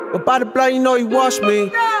But by the blood, you know he washed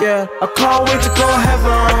me. Yeah, I can't wait to go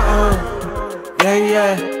heaven.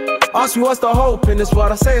 Yeah. Ask me what's the hope in this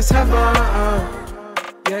world, I say it's heaven.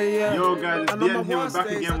 Yeah. Yo guys, it's Bien here, we're back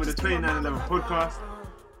again with the 2911 podcast.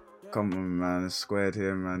 Come on, man, it's squared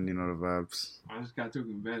here, man. You know the vibes. I just got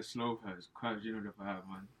talking very slow first. Kwabz, you know the vibe,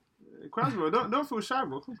 man. Kwabz, bro, don't feel shy,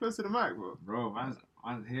 bro. Come close to the mic, bro. Bro, man's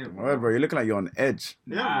here, bro. Alright, bro, you're looking like you're on edge.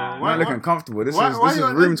 Yeah, bro. You're not looking comfortable. This is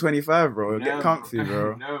room 25, bro. Get comfy,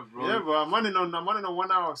 bro. No, bro. Yeah, bro. I'm running on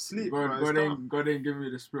 1 hour of sleep, bro. God ain't give me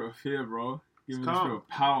the spirit of fear, bro. Give me the spirit of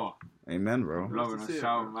power. Amen, bro. Love and a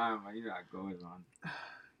shower, man. You know how it goes, man.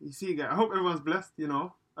 You see, guys, I hope everyone's blessed, you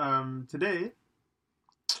know. Today,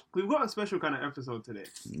 we've got a special kind of episode today.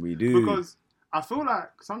 We do. Because I feel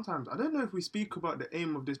like sometimes, I don't know if we speak about the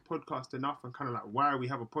aim of this podcast enough and kind of like why we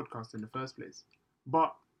have a podcast in the first place.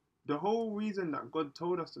 But the whole reason that God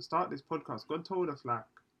told us to start this podcast, God told us like,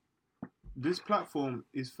 this platform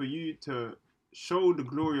is for you to show the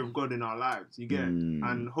glory of God in our lives, you get?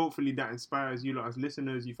 And hopefully that inspires you lot as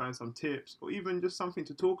listeners, you find some tips or even just something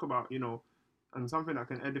to talk about, you know, and something that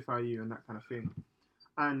can edify you and that kind of thing.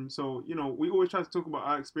 And so, you know, we always try to talk about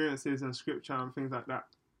our experiences and scripture and things like that.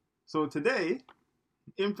 So today,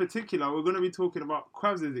 in particular, we're going to be talking about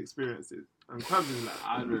Kwabz's experiences and Kwabz's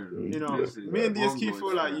life. You know, me and DSQ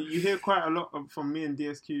feel like you hear quite a lot from me and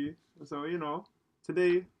DSQ. So, you know,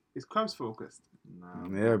 today is Kwabz focused. Nah,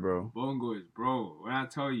 yeah, bro. Bongo is, bro. When I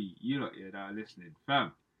tell you, you lot here that are listening,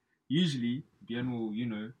 fam, usually, Bien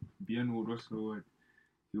would also,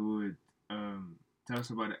 he would tell us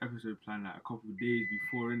about the episode plan like a couple of days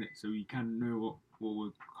before, innit? So we can know what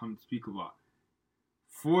we'll come to speak about.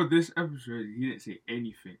 For this episode, he didn't say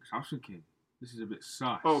anything. So I was thinking, this is a bit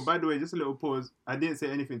sus. Oh, by the way, just a little pause. I didn't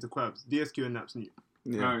say anything to Kwabz. DSQ and Naps knew.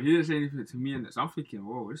 Yeah. He didn't say anything to me, and so I'm thinking,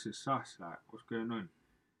 whoa, this is sus. Like, what's going on?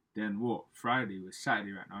 Then what? Friday, it was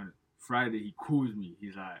Saturday right now. Friday, he calls me.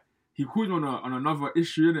 He calls me on another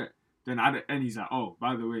issue, innit? Then at the end, he's like, oh,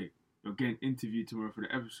 by the way, you're getting interviewed tomorrow for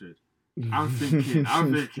the episode. I'm thinking,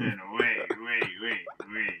 wait.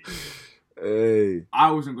 Hey.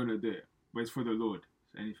 I wasn't going to do it, but it's for the Lord.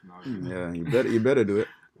 So anything I'll do. Yeah, you better do it.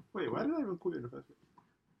 Wait, why did I even call you in the first place?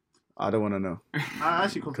 I don't want to know. I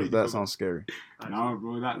actually completely because that sounds scary. No,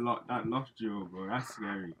 bro, that lost duo, bro, that's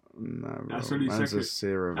scary. Nah, bro. That's only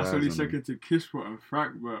second to Kishpot and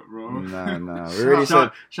Frankbert, bro. Nah. We already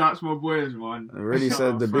said. Shout to my boys, man. I already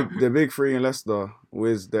said the big three in Leicester,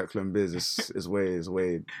 Wiz, Declan, Biz is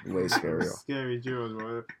way scarier. Scary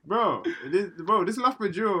duos, bro. This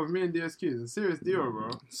Loughborough duo of me and DSQ is a serious deal, bro.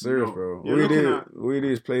 Serious, bro. All we do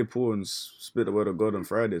is play pool and spit the word of God on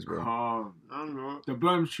Fridays, bro. The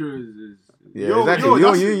Bermstrue is. Yeah, exactly.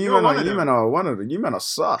 You men are one of them. You men are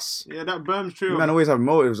sus. Yeah, that Berms trio. You men always have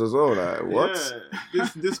motives as well. Like what? Yeah,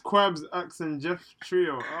 this Kwabz, Axe and Jeff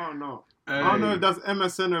trio. I don't know. Hey. I don't know if that's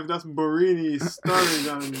MSN or if that's Borini, Sturridge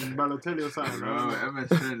and Balotelli or something. Bro,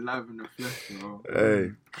 MSN live in the flesh, bro.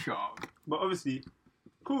 Hey. But obviously,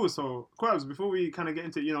 cool. So Kwabz, before we kind of get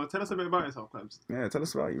into, you know, tell us a bit about yourself, Kwabz. Yeah, tell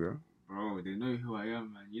us about you, bro. Bro, they know who I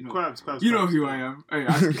am, man. You know, Kwabz. You know who I am. Hey,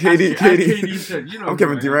 KD said, you know. I'm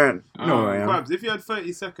Kevin Durant. You know who I am. Kwabz, if you had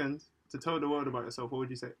 30 seconds to tell the world about yourself, what would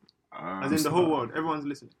you say? As in the whole world, everyone's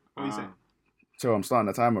listening. What would you say? So I'm starting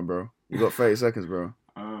the timer, bro. You got 30 seconds, bro.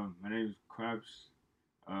 My name is Kwabz.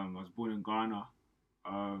 I was born in Ghana.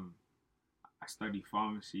 I study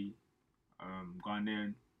pharmacy.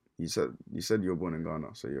 Ghanaian. You said you were born in Ghana,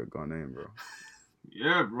 so you're a Ghanaian, bro.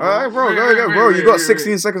 Yeah, bro. All right, bro. Go, bro. You got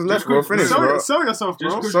 16 seconds left, bro. Finish, bro. Sell yourself,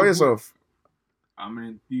 bro. Sell yourself. I'm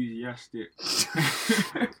an enthusiastic.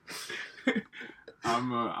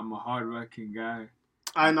 I'm a hardworking guy.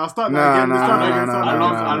 And I'll start that again.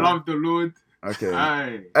 I love the Lord. Okay.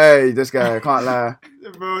 Hey, this guy, I can't lie.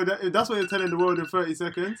 Bro, if that's what you're telling the world in 30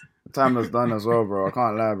 seconds. Time is done as well, bro. I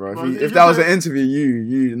can't lie, bro. If that was an interview,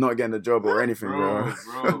 you not getting the job or anything, bro.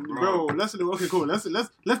 Bro, let's do. Okay, cool. Let's do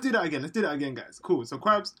that again. Let's do that again, guys. Cool. So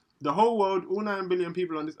Kwabz, the whole world, all 9 billion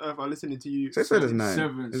people on this earth are listening to you. Say there's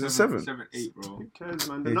 9. Is it 7? 7, 8, bro. Who cares,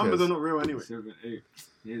 man? The numbers are not real anyway. 7, 8.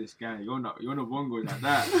 Yeah, this guy. You're not bongos like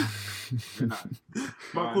that. You're not.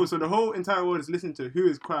 But cool. So the whole entire world is listening to who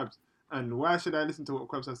is Kwabz and why should I listen to what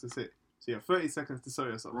Kwabz has to say? So you have 30 seconds to sell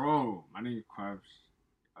yourself. Bro, my name is Kwabz.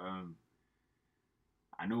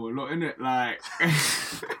 I know a lot in it, like.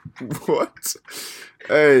 What?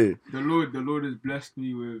 Hey. The Lord has blessed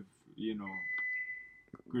me with, you know,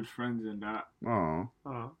 good friends and that. Oh.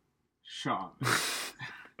 Shut up.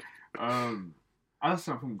 I'm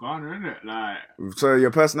from Ghana, innit? Like. So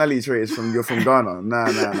your personality trait is you're from Ghana?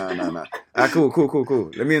 Nah.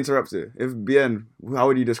 Cool. Let me interrupt you. If Bien, how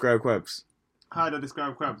would you describe Kwabz? How would I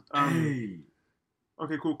describe Kwabz? Hey.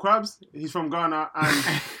 Okay, cool. Kwabz, he's from Ghana, and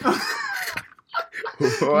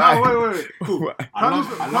Why? no, wait. Cool. Why?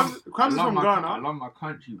 Kwabz is from Ghana, I love my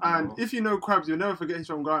country, bro. and if you know Kwabz, you'll never forget he's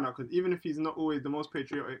from Ghana, because even if he's not always the most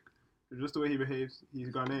patriotic, just the way he behaves, he's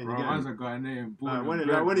Ghanaian. Bro, you get man's me? a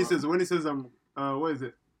Ghanaian. When he says what is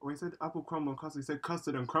it? When he said apple crumble and custard, he said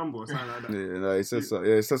custard and crumble or something like that. Yeah, no, he said so.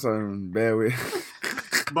 Yeah, he said something bare with.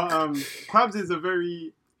 But Kwabz is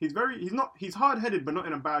he's hard headed, but not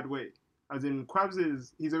in a bad way. As in,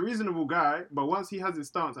 he's a reasonable guy, but once he has his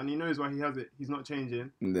stance and he knows why he has it, he's not changing.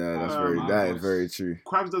 Yeah, that is very true.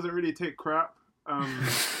 Kwabz doesn't really take crap.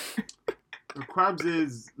 Kwabz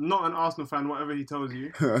is not an Arsenal fan, whatever he tells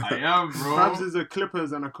you. I am, bro. Kwabz is a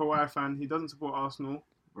Clippers and a Kawhi fan. He doesn't support Arsenal.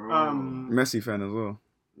 Bro. Messi fan as well.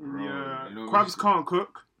 Yeah. you know Kwabz can't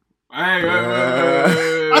cook. Hey,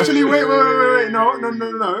 Actually, wait.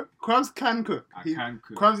 No. Kwabz can cook. I can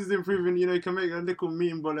cook. Kwabz is improving. You know, he can make a little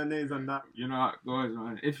mean bolognese and that. You know how it goes,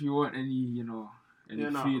 man. If you want any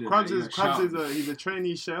food, Kwabz he's a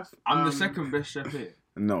trainee chef. I'm the second best chef here.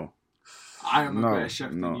 No. I am a better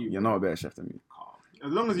chef than you. You're not a better chef than me.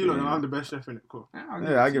 As long as you know I'm the best chef in it, cool.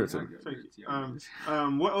 Yeah, I give it to you. Thank you.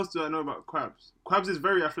 What else do I know about Kwabz? Kwabz is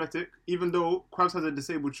very athletic, even though Kwabz has a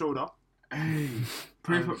disabled shoulder. Hey,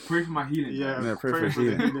 pray for my healing. Yeah, pray for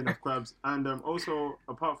the healing of Kwabz. And also,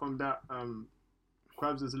 apart from that,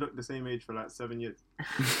 Kwabz has looked the same age for like 7 years.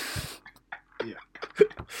 Yeah.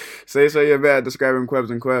 So you're better at describing Kwabz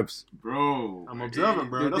and Kwabz. Bro. I'm observant,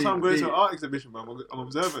 bro. That's why I'm going to an art exhibition, bro. I'm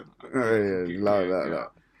observant. Yeah.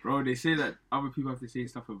 Bro, they say that other people have to say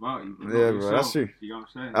stuff about you. Yeah, bro, that's true. You know what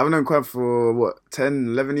I'm saying? I've known Kwabz for, 10,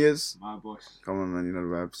 11 years? My boss. Come on, man, you know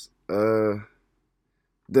the vibes.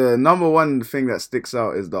 The number one thing that sticks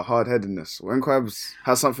out is the hard-headedness. When Kwabz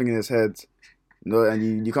has something in his head,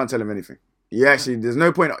 and you can't tell him anything. There's actually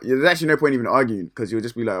no point even arguing, because you'll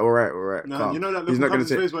just be like, all right. No, calm. you know that look on his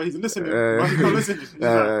face where he's listening, but he's not listening.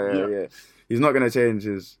 Yeah. He's not gonna change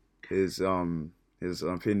his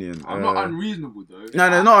opinion. I'm not unreasonable though.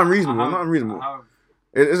 No, not unreasonable.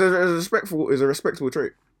 It's a respectable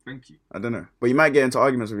trait. Thank you. I don't know, but you might get into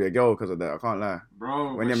arguments with your girl because of that. I can't lie,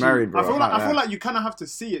 bro. When you're married, bro, I feel like you kind of have to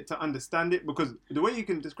see it to understand it, because the way you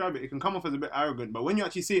can describe it, it can come off as a bit arrogant, but when you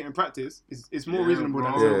actually see it in practice, it's more reasonable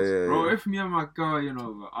than it sounds. Bro, if me and my girl,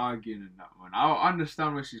 were arguing and that one, I'll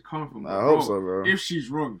understand where she's coming from. I hope so, bro. If she's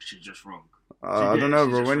wrong, she's just wrong. I don't know,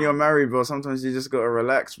 bro. When you're married, bro, sometimes you just gotta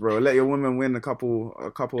relax, bro. Let your woman win a couple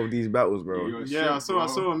of these battles, bro. I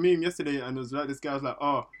saw a meme yesterday, and it was like, this guy was like,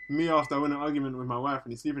 "Oh, me after I win an argument with my wife,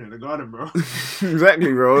 and he's sleeping in the garden, bro."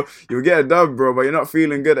 Exactly, bro. You'll get a dub, bro, but you're not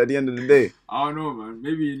feeling good at the end of the day. I don't know, man.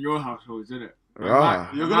 Maybe in your household, isn't it?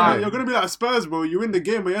 You're gonna be like Spurs, bro. You win the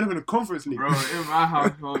game, but you're not in the conference league. Bro, in my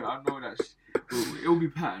household, I know that it'll be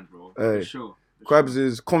patterned, bro. Hey, for sure. Kwabz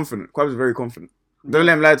is confident. Kwabz is very confident. Don't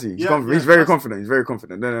let him lie to you. He's very confident. He's very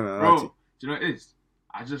confident. No, bro, do you know what it is?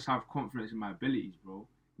 I just have confidence in my abilities, bro.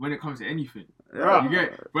 When it comes to anything. Yeah. You get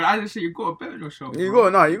it? But I just say you gotta bet on yourself. You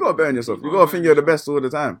gotta bet on yourself. You gotta think you're the best all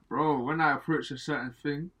the time. Bro, when I approach a certain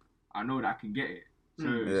thing, I know that I can get it. So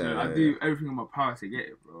I do everything in my power to get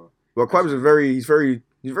it, bro. But Kwabz is very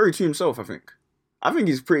to himself, I think. I think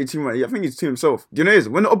he's pretty too much. I think he's to himself. Do you know what it is?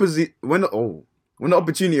 When the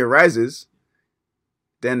opportunity arises,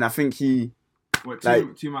 then I think he. What,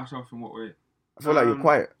 to myself in what way? I feel like you're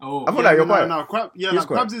quiet. I feel like you're quiet.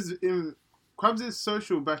 Kwabz is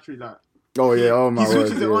social battery, like. Oh yeah, oh my He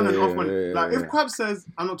switches word. it on and off. If Yeah. Kwabz says,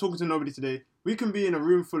 "I'm not talking to nobody today," we can be in a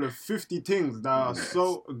room full of 50 things that are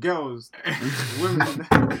so girls, women.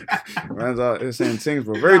 Man's out here saying things,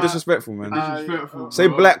 bro. Very disrespectful, man. Disrespectful. Say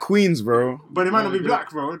black queens, bro. But they might not be black,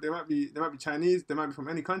 bro. They might be Chinese. They might be from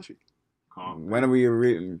any country. When are we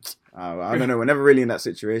really? I don't know. We're never really in that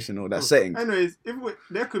situation or that setting. Anyways,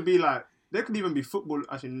 there could even be football.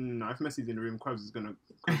 Actually, no. If Messi's in the room, Kwabz is gonna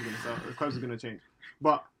change.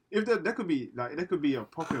 But if there could be a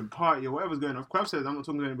popping party or whatever's going on. If Kwabz says, "I'm not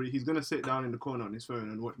talking to anybody," he's gonna sit down in the corner on his phone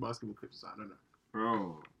and watch basketball clips. I don't know.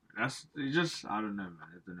 Bro, I don't know, man.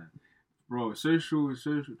 I don't know. Bro,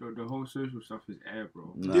 the whole social stuff is air,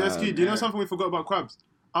 bro. DSQ, do you know something we forgot about Kwabz?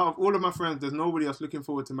 Out of all of my friends, there's nobody else looking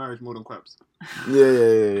forward to marriage more than Kwabz.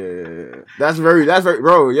 Yeah. That's very,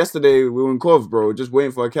 bro. Yesterday we were in Kwabz, bro, just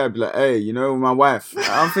waiting for a cab. Like, hey, my wife.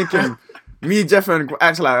 I'm thinking, me, Jeff, and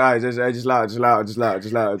act like, alright, just loud.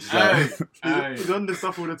 Hey. He's on this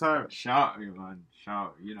stuff all the time. Shout me, man.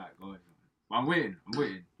 Shout. You're not going. I'm waiting.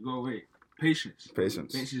 You gotta wait. Patience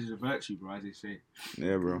is a virtue, bro, as they say.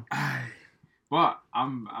 Yeah, bro. But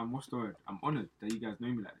I'm what's the word? I'm honoured that you guys know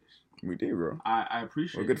me like this. We do, bro. I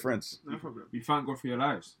appreciate it. We're good friends. No problem. We thank God for your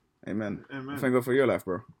lives. Amen. Thank God for your life,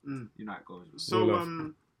 bro. You know it goes.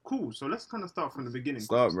 So Cool. So let's kind of start from the beginning.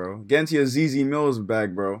 Start, Kwabz. bro. Get into your ZZ Mills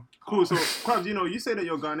bag, bro. Cool. So Kwabz, you say that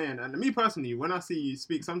you're Ghanaian, and me personally, when I see you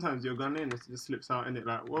speak, sometimes your Ghanaian just slips out in it.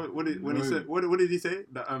 Like what did he say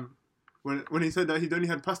that when he said that he'd only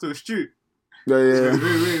had pasta with stew? Yeah.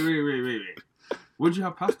 Wait. What'd you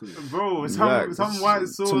have pasta with? Bro, some white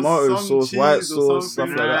sauce, tomato some sauce, cheese white sauce, stuff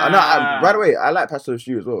like that. By the way, I like pasta with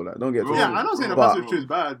stew as well. Like, don't get. Yeah, I'm not saying that pasta with stew is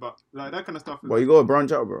bad, but like that kind of stuff. Well, you gotta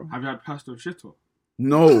branch out, bro. Have you had pasta with shito?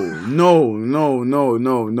 No.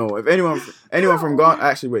 If anyone from Ghana,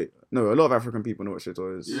 actually, wait. No, a lot of African people know what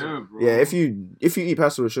shito is. Yeah, bro. Yeah, if you eat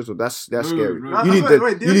pasta with shito, that's scary. No.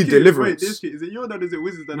 You need deliverance. Is it your dad? Is it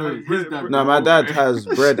Wizard's dad? No, his dad. No, my dad has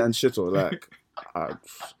bread and shito, like,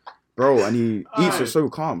 bro, and he eats it so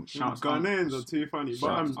calm. Ghanaians are too funny, but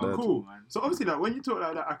I'm cool. Man. So obviously, like when you talk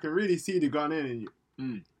like that, I can really see the Ghanaian in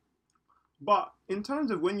you. But in terms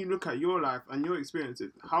of when you look at your life and your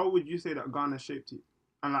experiences, how would you say that Ghana shaped you?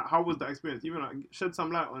 And like, how was that experience? Even like, shed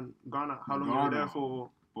some light on Ghana. How long you were there for?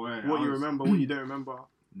 Boy, what you remember? What you don't remember?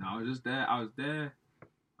 No, I was just there. I was there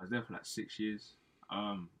for like 6 years.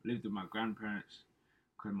 Lived with my grandparents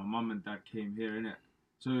because my mum and dad came here, innit?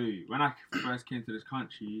 So when I first came to this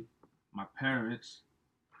country, my parents,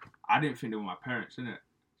 I didn't think they were my parents, innit?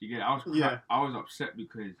 You get it? I was upset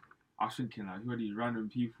because I was thinking like, who are these random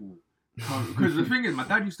people? Because the thing is, my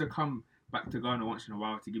dad used to come back to Ghana once in a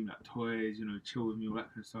while to give me like toys, chill with me, all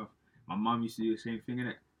that kind of stuff. My mum used to do the same thing,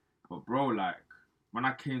 innit? But bro, like, when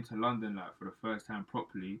I came to London, like, for the first time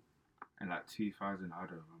properly, in like 2000, I don't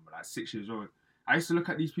remember, like 6 years old, I used to look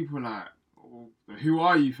at these people like, oh, who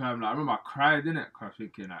are you, fam? Like, I remember I cried, innit? Cause I was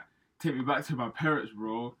thinking, like, take me back to my parents,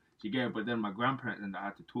 bro. You get it? But then my grandparents and I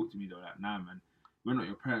had to talk to me, they were like, nah, man, we're not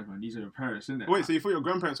your parents, man. These are your parents, innit? Wait, so you thought your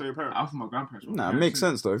grandparents were your parents? I thought my grandparents were Nah, it makes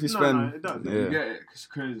sense, though. If you spend... No, it does. Yeah. You get it?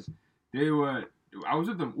 Because I was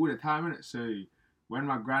with them all the time, innit? So when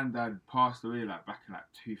my granddad passed away, like, back in, like,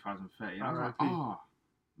 2013, I was like, oh,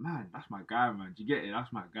 man, that's my guy, man. Do you get it?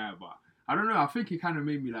 That's my guy. But I don't know. I think it kind of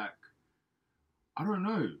made me, like, I don't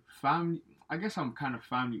know, family. I guess I'm kind of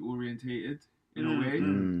family orientated in a way.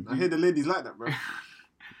 I hear the ladies like that, bro.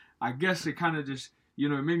 I guess it kind of just, it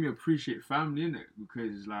made me appreciate family, innit?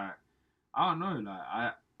 Because, like, I don't know,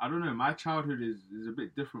 like, I don't know, my childhood is a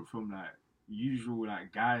bit different from, like, usual,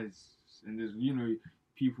 like, guys. And there's,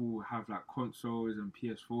 people who have, like, consoles and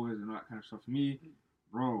PS4s and all that kind of stuff. Me,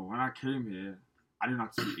 bro, when I came here, I didn't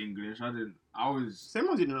have to speak English. Same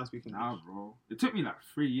as you did not speak English. Nah, bro. It took me, like,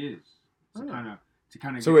 3 years to kind of.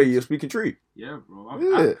 So wait, you're speaking tree? Yeah, bro.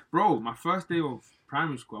 Yeah. Bro, my first day of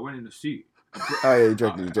primary school, I went in a suit. Oh, yeah, you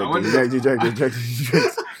dragged. Hey,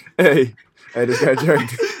 this guy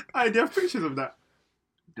dragged. Hey, do you have pictures of that?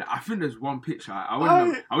 I think there's one picture. I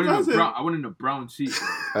went in a brown suit, bro.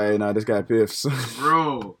 Hey, nah, this guy piffs.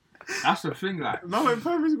 Bro, that's the thing, like. Man went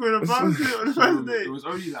primary school in a brown suit on the first day. It was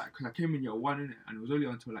only like, because I came in year 1, innit? And it was only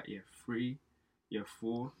until like year 3, year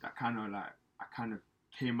 4, that kind of like, I kind of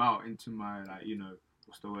came out into my, like,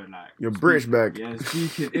 what's the word, like. Your British bag. Yeah,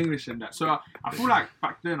 speaking English and that. So I feel like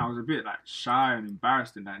back then I was a bit like shy and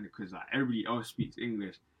embarrassed in that because like everybody else speaks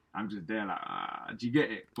English. I'm just there like, do you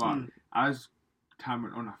get it? But as time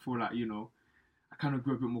went on, I feel like, I kind of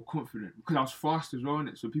grew a bit more confident because I was fast as well,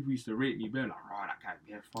 innit? So people used to rate me better, like, oh, that guy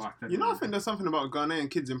be fast. I think there's something about Ghanaian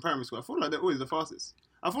kids in primary school. I feel like they're always the fastest.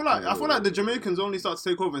 I feel like the Jamaicans only start to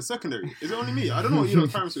take over in secondary. Is it only me? I don't know what in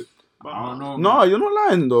primary school. But I don't know. No, you're not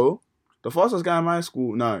lying though. The fastest guy in my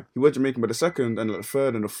school, he was Jamaican, but the second and the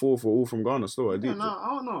third and the fourth were all from Ghana still. I don't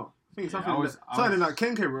know. I think something like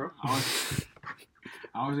Kenke, bro.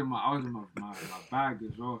 I was in my bag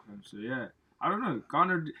as well, fam. So yeah, I don't know.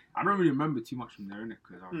 Ghana, I don't really remember too much from there, innit?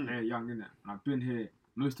 Because I was very young, innit? And I've been here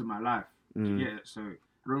most of my life. You get it? So I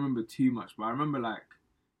don't remember too much, but I remember like,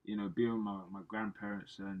 being with my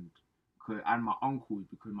grandparents and my uncles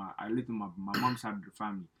because I lived with my mum's side of the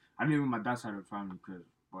family. I didn't live with my dad's side of the family because,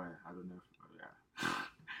 boy, I don't know.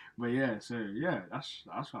 But yeah, so yeah, that's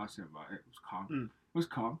what I said about it. It was calm. It was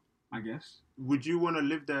calm, I guess. Would you want to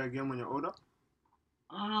live there again when you're older?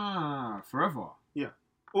 Forever. Yeah.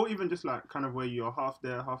 Or even just like kind of where you're half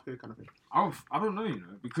there, half here kind of thing. I don't know,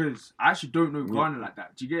 because I actually don't know Ghana like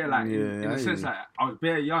that. Do you get it? Like, in a sense, like, I was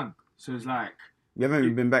very young. So it's like... You haven't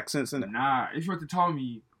even been back since, innit? Nah. If you were to tell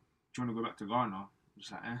me, do you want to go back to Ghana? I'm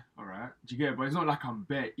just like, alright. Do you get it? But it's not like I'm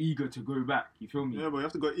bare eager to go back. You feel me? Yeah, but you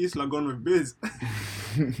have to go East Lagon with Biz.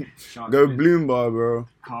 Go Bloom Bar, bro.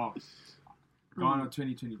 Calm. Ghana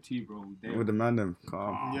 2022, bro. With the man them.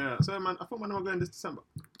 Calm. Yeah. So, man, I thought man were going this December.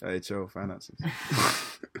 Hey, chill. Finances.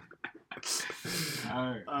 If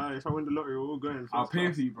I win the lottery, we're all going. I'll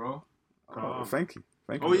pay for you, bro. Calm. Thank you.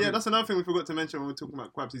 Oh yeah, that's another thing we forgot to mention when we were talking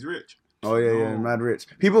about Kwabz. He's rich. Oh yeah, No. mad rich.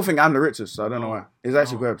 People think I'm the richest, so I don't know why. It's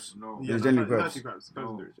actually Kwabz. No. Yeah, It's no, genuinely it's Kwabz. actually Kwabz.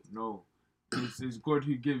 Kwabz is the richest. No. It's God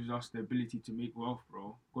who gives us the ability to make wealth,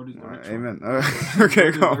 bro. God is the rich one. Amen. God Okay,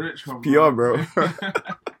 is the come on. rich one, PR, bro.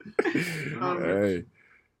 We're not rich. Hey.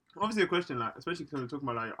 Obviously, a question like, especially because we're talking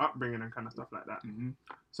about like your upbringing and kind of stuff like that. Mhm.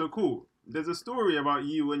 So cool. There's a story about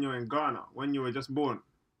you when you're in Ghana, when you were just born.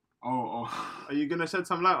 Oh. Are you gonna shed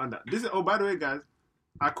some light on that? This is. Oh, by the way, guys,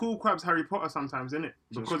 I call Kwabz Harry Potter sometimes, innit?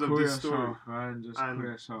 Just Because of call this story. yourself, man. Just And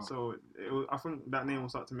call yourself. so I think that name will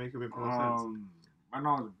start to make a bit more sense. When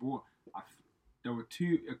I was born, there were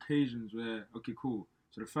 2 occasions where, okay, cool.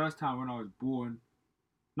 So the first time when I was born,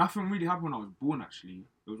 nothing really happened when I was born, actually.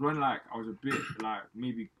 It was when, like, I was a bit, like,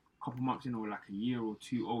 maybe a couple months in or, like, a year or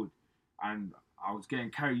 2 old. And I was getting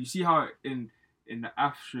carried. You see how in the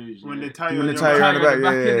Astros, When yeah, they tie you When on they your tie you back. on the back, in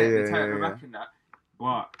yeah, it. yeah, They tie you on yeah, the back in that.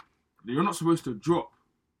 But you're not supposed to drop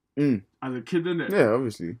Mm. as a kid, innit? Yeah,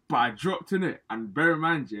 obviously. But I dropped in it. And bear in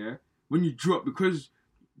mind, yeah, when you drop, because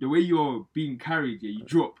the way you're being carried, yeah, you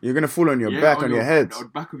drop. You're gonna fall on your back, on your head. On the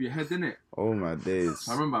back of your head, innit? Oh my days.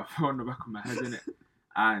 So I remember I fell on the back of my head, innit?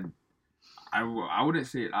 And I wouldn't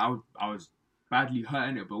say I was badly hurt,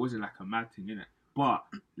 innit? But it wasn't like a mad thing, innit? But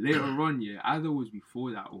later on, yeah, either it was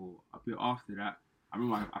before that or a bit after that, I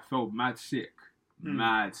remember I felt mad sick.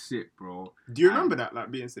 Mad sick, bro. Do you remember that,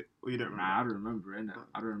 like being sick, or you don't remember? Nah, I don't remember it, innit?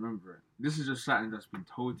 I don't remember it. This is just something that's been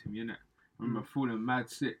told to me, innit? I remember feeling mad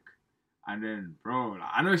sick. And then, bro, like,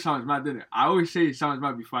 I know it sounds mad, innit? I always say it sounds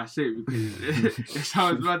mad before I say it because it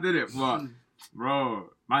sounds mad, innit? But,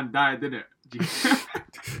 bro, man died, didn't it?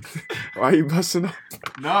 Why are you busting up?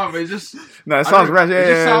 No, but it just... No, it sounds rash. it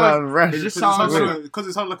just sounds- no, rash. it just Because sounds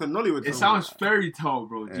it sounds like a Nollywood It film. sounds fairy tale,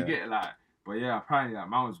 bro. Do you Yeah. get it? Like, but yeah, apparently that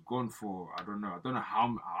man was gone for I don't know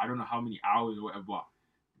how many hours or whatever. But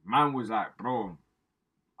man was like, bro,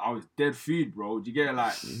 I was dead food, bro. Do you get it?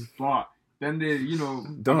 Like, but then they,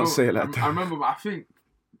 Don't say it like that. I remember, but I think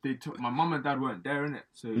they took my mum and dad weren't there in it,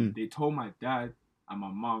 so they told my dad and my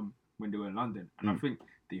mum when they were in London, and I think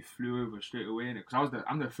they flew over straight away in it because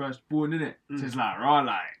I'm the first born in it. So it's like, raw,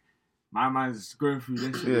 like my man's going through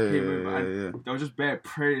this. And they came over, and there was just bare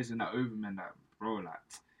prayers and that over, man. That bro, like.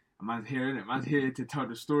 Man's here, innit? Man's here to tell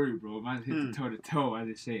the story, bro. Man's here to tell the tale, as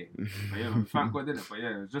they say. But yeah, man, thank God, didn't it? But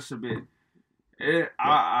yeah, it was just a bit.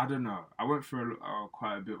 I don't know. I went through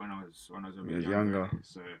quite a bit when I was a bit younger.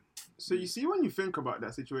 So you see, when you think about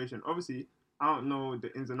that situation, obviously, I don't know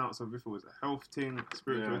the ins and outs of if it was a health thing,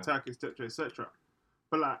 spiritual attack, etc., etc.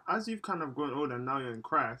 But like, as you've kind of grown older and now you're in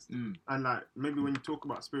Christ, and like maybe when you talk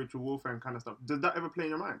about spiritual warfare and kind of stuff, does that ever play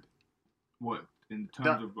in your mind? What? In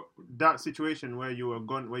terms of that situation where you were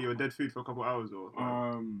gone, where you were dead food for a couple of hours, or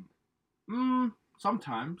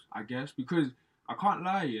sometimes I guess, because I can't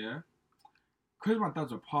lie, yeah, because my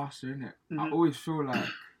dad's a pastor, innit? I always feel like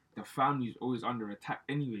the family's always under attack,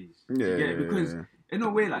 anyways. Because in a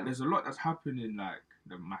way, like there's a lot that's happening, like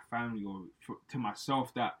my family or to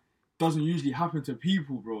myself that doesn't usually happen to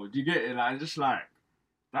people, bro. Do you get it? Like just like,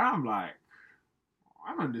 damn, like.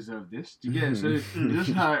 I don't deserve this. Do you get it? So it's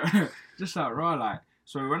just like raw, like.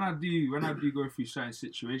 So when I do go through certain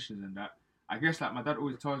situations and that, I guess like my dad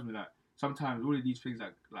always tells me that sometimes all of these things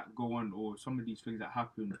that like go on, or some of these things that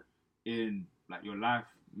happen in like your life,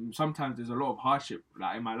 sometimes there's a lot of hardship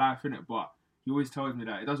like in my life, innit? But he always tells me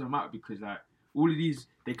that it doesn't matter because like all of these,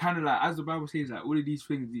 they kind of like, as the Bible says, like all of these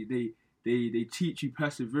things they teach you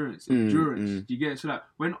perseverance, endurance. Do you get it? So like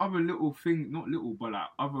when other little things, not little, but like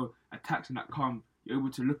other attacks and that come, you're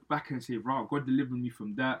able to look back and say, bro, God delivered me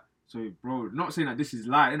from that. So, bro, not saying that this is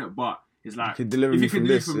lie, innit? But it's like, if he can deliver me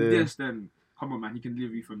from this, then come on, man, he can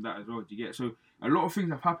deliver you from that as well. Do you get it? So, a lot of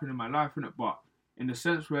things have happened in my life, innit? But in the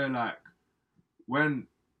sense where, like, when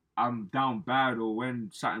I'm down bad or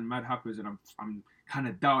when something mad happens and I'm kind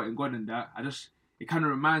of doubting God and that, it kind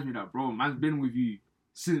of reminds me that, bro, man's been with you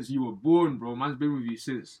since you were born, bro. Man's been with you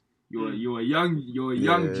since you're a young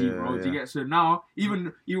G, bro. Do you get it? So now,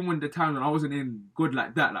 even when the time when I wasn't in God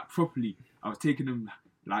like that, like properly, I was taking him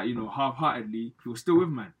like, half-heartedly, he was still with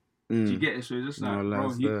man. Do you get it? So it's just like, bro,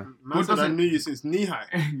 man said I knew you since knee high.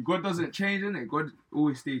 God doesn't change, innit? God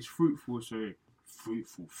always stays fruitful,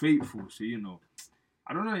 faithful. So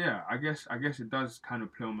I don't know. Yeah, I guess it does kind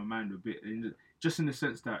of play on my mind a bit, just in the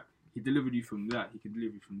sense that he delivered you from that, he can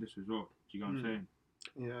deliver you from this as well. Do you get what I'm saying?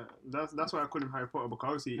 Yeah, that's why I call him Harry Potter, because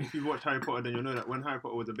obviously if you've watched Harry Potter, then you'll know that when Harry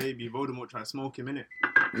Potter was a baby, Voldemort tried to smoke him, innit?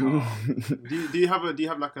 Do you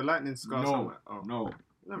have like a lightning scar somewhere? Oh. No.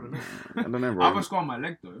 Never know. I don't know, bro. I have a scar on my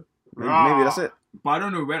leg though. Maybe that's it. But I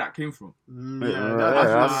don't know where that came from. I'm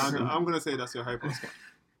gonna say that's your Harry Potter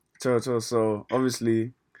scar. So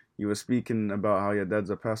obviously, you were speaking about how your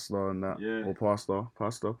dad's a pastor and that, Yeah. or pastor.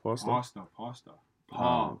 Pasta.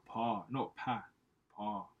 Not pa.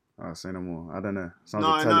 I'll say no more. I don't know. Sounds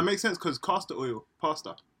No, Italian. it makes sense because castor oil,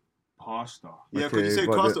 pasta. Pasta. Yeah, because you say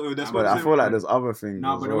but castor oil, that's but what I I'm feel like there's other things.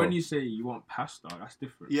 No, as but well. when you say you want pasta, that's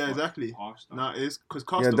different. Yeah, But exactly. Pasta. No, it's because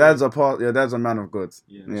castor Your dad's a man of God.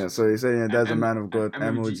 Yeah, so you're saying your dad's a man of God.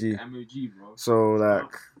 MOG. MOG, bro. So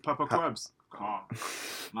like, Papa Kwabz. Calm.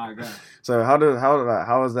 My guy. so how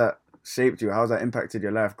has that shaped you? How has that impacted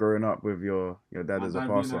your life growing up with your dad as a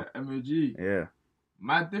pastor? MOG. Yeah,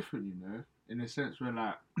 Mad different, you know, in a sense where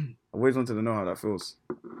like, I always wanted to know how that feels.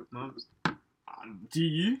 No, do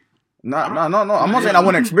you? No. I'm not saying I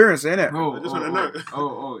want to experience it, innit? No, I just wanna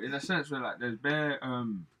know. In a sense where like there's bare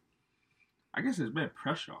I guess there's bare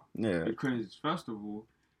pressure. Yeah. Because first of all,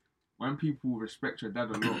 when people respect your dad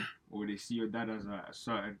a lot, or they see your dad as a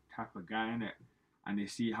certain type of guy in it, and they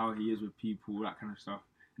see how he is with people, that kind of stuff,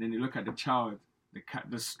 and then they look at the child,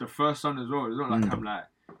 the first son as well. It's not like I'm like,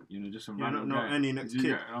 you know, just some random not guy. any next You kid.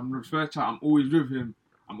 get- I'm the first child. I'm always with him.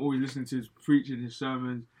 I'm always listening to his preaching, his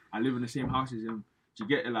sermons. I live in the same house as him. Do you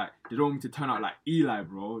get it? Like, they don't want me to turn out like Eli,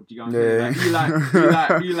 bro. Do you get what I'm saying?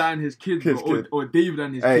 Like, Eli and his kids, bro. Or David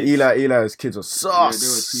and his kids. Eli's kids are Yeah, they were too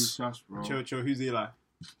sus. sus, bro. Chill, who's Eli?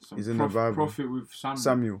 Some He's in the Bible. Prophet with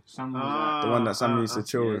Samuel. Samuel Ah. The one that Samuel used to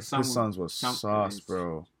chill yeah, with. Samuel- His sons was sus, is-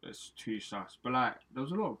 bro. It's too sus. But like, there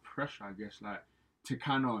was a lot of pressure, I guess, like, to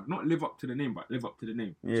kind of not live up to the name, but live up to the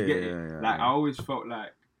name. Do you get it? Like, I always felt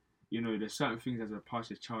like, you know, there's certain things as a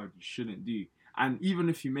pastor's child you shouldn't do. And even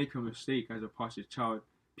if you make a mistake as a pastor's child,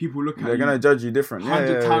 people look at They're you gonna judge you different.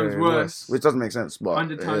 100 times worse. Which doesn't make sense, but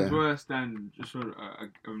 100 times yeah. worse than just sort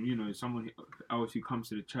of, you know, someone else who comes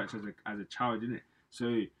to the church as a child, isn't it?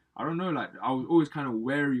 So I don't know, like, I was always kind of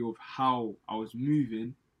wary of how I was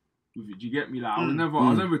moving with it. Do you get me? Like, I was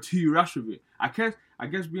never too rash with it. I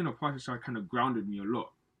guess being a pastor's child kind of grounded me a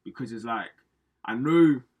lot, because it's like, I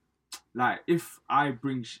know, like, if I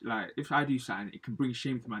do something, it can bring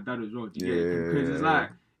shame to my dad as well. Do you get it? Because it's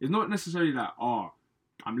like, it's not necessarily like, oh,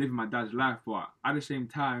 I'm living my dad's life, but at the same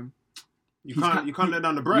time, You can't let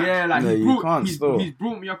down the brand. yeah, like, Yeah, he's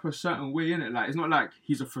brought me up a certain way, innit? Like, it's not like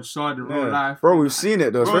he's a facade in real life. Bro, we've seen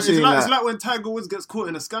it though, Bro, especially it's like when Tiger Woods gets caught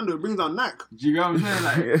in a scandal, it brings out Knack. Do you get what I'm saying?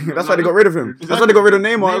 Like, that's why they got rid of him. That's why they got rid of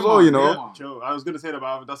Neymar as well, you know. Neymar. Chill. I was gonna say that,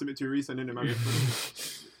 but that's a bit too recent, isn't it, man?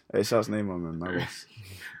 Hey, shouts Neymar, man. My boss.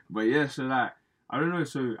 But yeah, so like, I don't know.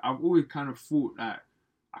 So I've always kind of thought that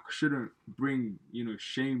I shouldn't bring, you know,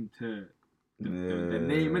 shame to the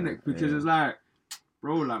name, innit? Because it's like,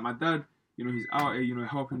 bro, like, my dad, you know, he's out here, you know,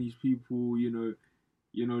 helping these people, you know,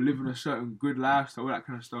 living a certain good lifestyle, all that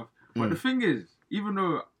kind of stuff. But the thing is, even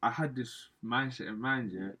though I had this mindset in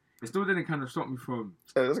mind, yeah, it still didn't kind of stop me from.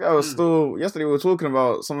 This guy was still. Yesterday we were talking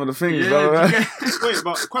about some of the things. Yeah, Wait,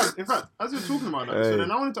 but Kwabz, in fact, as you're talking about that, so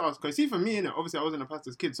then I wanted to ask, because see, for me, innit, obviously I wasn't a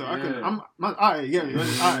pastor's kid, so I'm out here,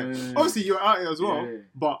 yeah. Obviously you're out here as well,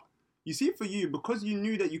 but you see, for you, because you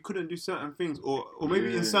knew that you couldn't do certain things, or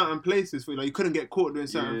maybe in certain places, for like you couldn't get caught doing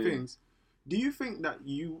certain things. Do you think that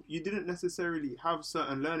you didn't necessarily have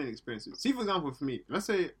certain learning experiences? See, for example, for me, let's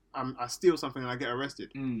say I steal something and I get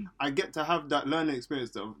arrested. I get to have that learning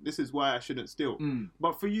experience of this is why I shouldn't steal.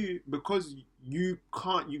 But for you, because you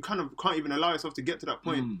kind of can't even allow yourself to get to that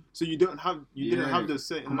point, so you didn't have the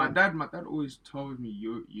same. My dad always told me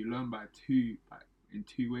you learn in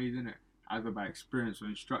two ways, innit? Either by experience or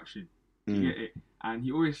instruction. You get it? And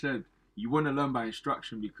he always said you want to learn by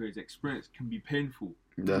instruction because experience can be painful.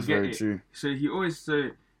 That's very true. So he always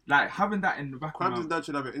said, like, having that in the back of my Kwabz's dad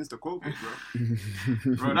should have an Insta quote, bro.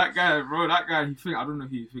 bro, that guy, I don't know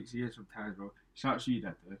who he thinks he is sometimes, bro. Shout out to you,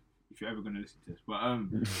 dad, though, if you're ever gonna listen to this. But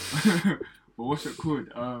but what's it called?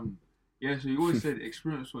 Yeah. So he always said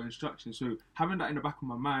experience or instruction. So having that in the back of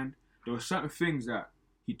my mind, there were certain things that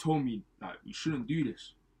he told me like you shouldn't do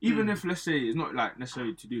this. Even if, let's say, it's not like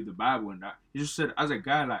necessarily to do with the Bible and that. He just said, as a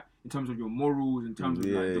guy, like, in terms of your morals, in terms of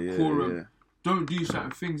like decorum, don't do certain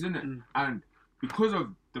things, innit? And because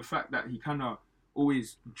of the fact that he kind of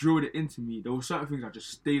always drilled it into me, there were certain things I just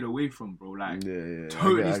stayed away from, bro. Like,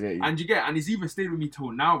 totally. I get you. And it's even stayed with me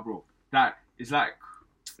till now, bro. That it's like,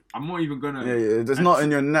 I'm not even gonna. It's not in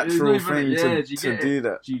your natural thing to do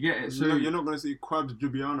that. Do you get it? So you're not gonna see Kwabz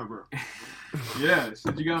Jubiana, bro. Yeah. So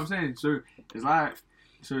do you get what I'm saying? So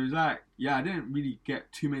it's like, yeah, I didn't really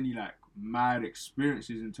get too many like mad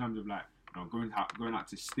experiences in terms of like, you know, going out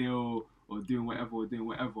to steal or doing whatever.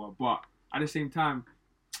 But at the same time,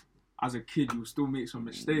 as a kid, you'll still make some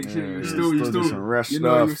mistakes. You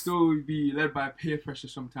still be led by peer pressure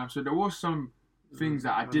sometimes. So there was some things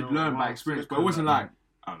that I did learn by experience, but it wasn't like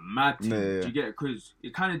a mad thing. Yeah. Do you get it? Because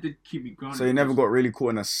it kind of did keep me grounded. So you never got really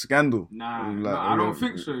caught in a scandal? Nah, Like, I don't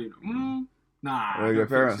think so. Nah. Or I your don't think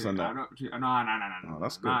parents so. on that? I don't- Nah. Oh,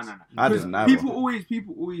 that's good. Nah. I Because didn't have people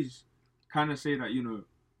always kind of say that, you know,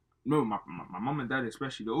 no, my mom and dad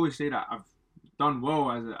especially, they always say that I've done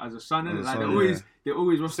well as a son, innit? Like they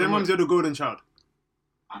always what's the Same word? ones, you're the golden child.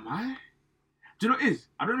 Am I? Do you know what it is?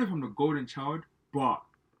 I don't know if I'm the golden child, but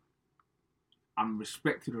I'm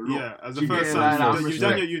respected a lot. Yeah, as Do a you get first it? son,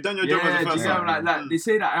 Like, you've done your job as a do first you get son. it? Like they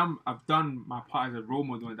say that I've done my part as a role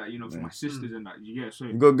model and that, you know, for my sisters and that. You get it? So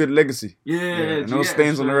You got a good legacy. yeah, no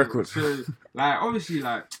stains on the record. So like obviously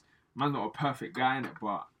like man's not a perfect guy in it,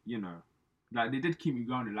 but you know, like they did keep me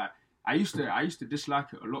grounded. Like I used to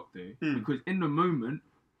dislike it a lot though, because in the moment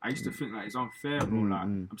I used to think like it's unfair, bro. Like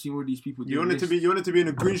I'm seeing all these people doing You wanted this. to be in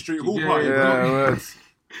a Green Street hall Yeah, party. Yeah, words.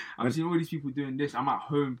 I'm seeing all these people doing this. I'm at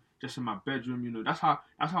home, just in my bedroom. You know, that's how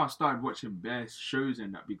I started watching best shows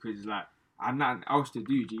and that, because it's like I had nothing else to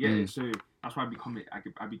do. Do you get it? So that's why I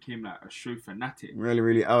became like a show fanatic.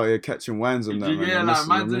 Really out here catching wines and that, man. Yeah,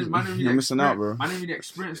 like You're missing out, bro. I didn't really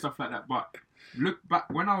experience stuff like that. But look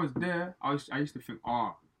back when I was there, I used to think,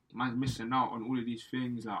 man's missing out on all of these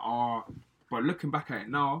things. Like, but looking back at it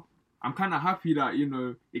now, I'm kind of happy that, you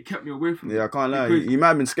know, it kept me away from it. Yeah, I can't lie. You might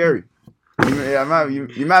have been scary.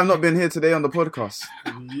 You might have not been here today on the podcast.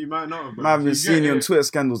 You might not have. You might have been seeing you on Twitter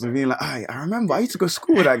scandals and being like, I remember I used to go to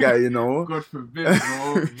school with that guy, you know. God forbid, bro. You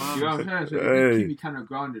know what I'm saying? So it keep me kind of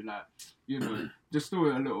grounded, like, you know, just still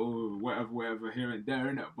a little whatever here and there,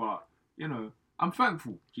 innit? But, you know, I'm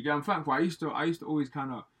thankful. I'm thankful. I used to always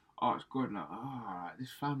kind of ask God, like,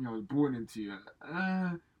 this family I was born into.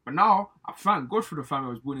 But now, I thank God for the family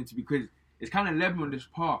I was born into, because it's kind of led me on this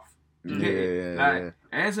path. It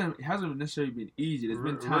hasn't necessarily been easy. There's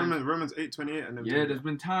been times. Romans 8:28 and then. Yeah, there's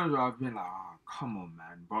been times where I've been like, come on,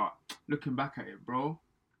 man. But looking back at it, bro,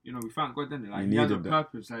 you know, we thank God, didn't it? Like, he has a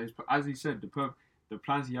purpose. Like, as he said, the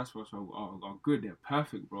plans he has for us are good. They're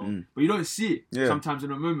perfect, bro. But you don't see it sometimes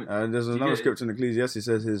in a moment. There's another scripture in Ecclesiastes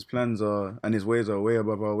says his plans are and his ways are way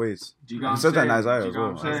above our ways. Do you get what He said that in Isaiah as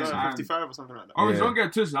well. Isaiah 55 or something like that. Oh, don't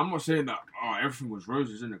get twisted. I'm not saying that everything was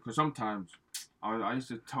roses, innit? Because sometimes I used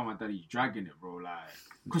to tell my dad he's dragging it, bro. Like,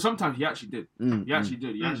 because sometimes he actually did. He actually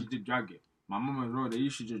did drag it. My mum as well, they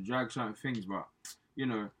used to just drag certain things, but, you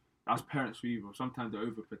know, that's parents for you, bro. Sometimes they're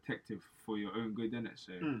overprotective for your own good, innit?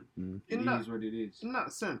 So, it is what it is. In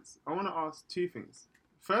that sense, I want to ask two things.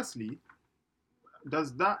 Firstly,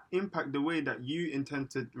 does that impact the way that you intend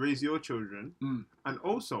to raise your children? And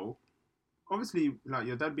also, obviously, like,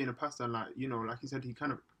 your dad being a pastor, like, you know, like he said, he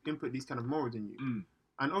kind of input these kind of morals in you.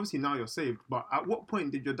 And obviously now you're saved, but at what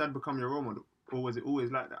point did your dad become your role model? Or was it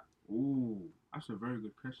always like that? Ooh, that's a very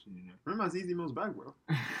good question, you know. Remember Zizi Mills' bag, bro?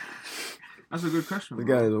 That's a good question, The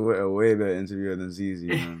bro. guy is a way better interviewer than Zizi,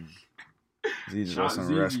 man. Zizi does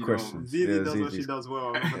some rash questions. Zizi does what she does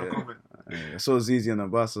well. I'm not gonna comment. I saw Zizi on the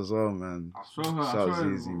bus as well, man. I saw her. Shout I saw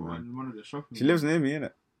her Zizi, man. in one of the shopping. She lives near me,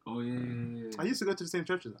 innit? Oh yeah. I used to go to the same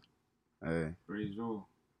church as her. Hey. Praise all.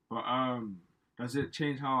 But does it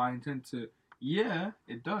change how I intend to? Yeah,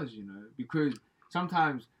 it does. You know, because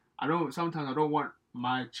sometimes I don't want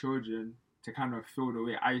my children to kind of feel the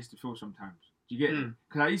way I used to feel sometimes. Do you get it?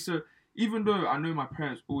 Because I used to, even though I know my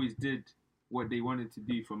parents always did what they wanted to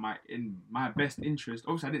do for my best interest.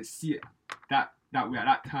 Obviously, I didn't see it that way at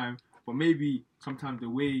that time. But maybe sometimes the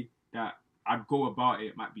way that I'd go about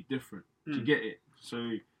it might be different. Do you get it?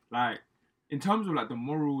 So, like, in terms of like the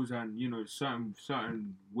morals and, you know,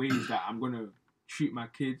 certain ways that I'm gonna treat my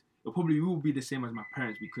kids, it probably will be the same as my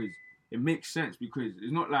parents, because it makes sense, because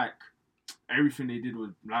it's not like everything they did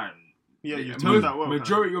was like, you told that well.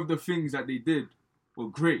 Majority of the things that they did were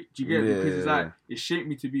great. Do you get it? Because it's like, it shaped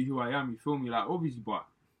me to be who I am. You feel me? Like, obviously, but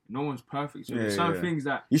no one's perfect. So there's some things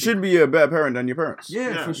that you should be a better parent than your parents.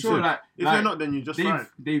 Yeah, for sure. Like, if you're not, then you're just fine.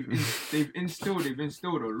 They've instilled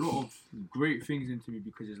a lot of great things into me,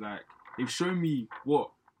 because it's like they've shown me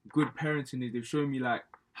what good parenting is. They've shown me like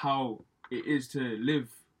how it is to live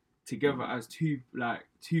together as two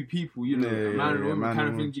people, you know, a man and a woman kind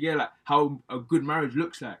of thing. You get like how a good marriage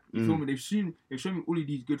looks like. You feel me? They've shown me all of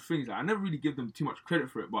these good things. Like, I never really give them too much credit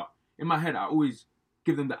for it, but in my head I always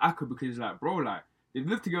give them the accolade, because it's like, bro, like, they've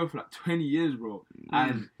lived together for like 20 years, bro.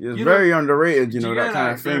 And it's very underrated, you know, that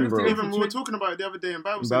kind of thing, bro. Even we were talking about it the other day in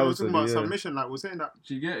Bible study. We were talking about submission. Like, we're saying that.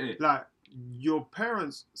 Do you get it? Like, your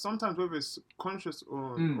parents, sometimes whether it's conscious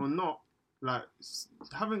or not, like,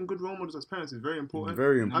 having good role models as parents is very important.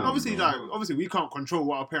 Very important. And obviously we can't control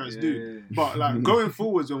what our parents do. But like, going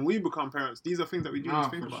forwards, when we become parents, these are things that we do need to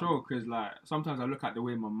think about. For sure, because like, sometimes I look at the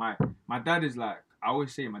way my dad is like, I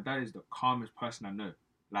always say my dad is the calmest person I know.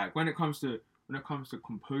 Like, when it comes to when it comes to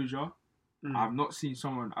composure, I've not seen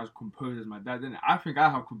someone as composed as my dad. Innit? I think I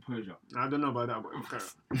have composure. I don't know about that, but okay.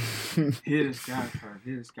 Hear this guy, fam.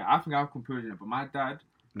 Hear this guy. I think I have composure, but my dad,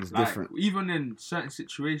 It's like, different. even in certain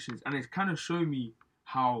situations, and it's kind of shown me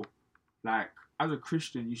how, like, as a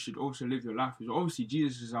Christian, you should also live your life. Because obviously,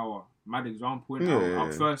 Jesus is our mad example,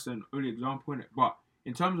 our first and only example, innit? But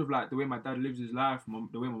in terms of, like, the way my dad lives his life,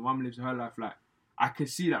 the way my mum lives her life, like, I can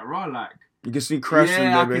see that raw, like, You can see Christ in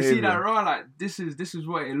their I behavior. can see that raw. Like this is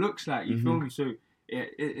what it looks like. You feel me? So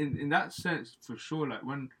in that sense, for sure. Like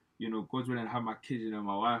when God's willing to have my kids,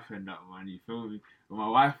 my wife and that, man. You feel me? With my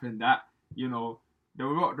wife and that,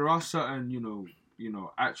 there are certain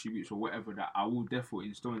attributes or whatever that I will definitely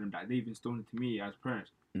instill in them that they've instilled into me as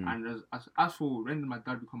parents. And as for when did my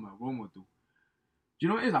dad become my role model? Do you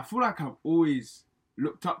know what it is? I feel like I've always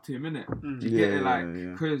looked up to him, innit? Do you get it? Like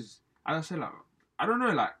because as I said, like I don't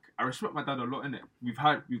know, like. I respect my dad a lot, innit?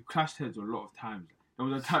 We've clashed heads a lot of times. There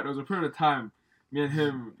was a period of time, me and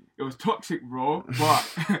him, it was toxic, bro.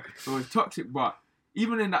 But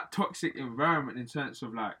even in that toxic environment, in terms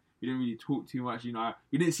of like we didn't really talk too much,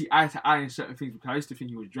 we didn't see eye to eye in certain things because I used to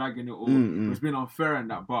think he was dragging it or it was being unfair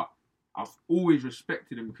and that. But I've always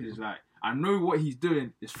respected him because it's like I know what he's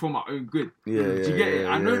doing is for my own good. Do you get it?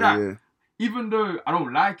 I know that even though I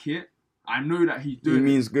don't like it, I know that he's doing it. He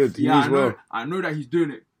means good. He means well. I know that he's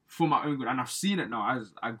doing it for my own good, and I've seen it now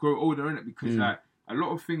as I grow older in it because like a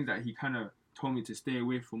lot of things that he kind of told me to stay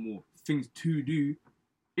away from or things to do,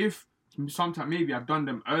 if sometimes maybe I've done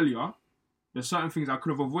them earlier, there's certain things I could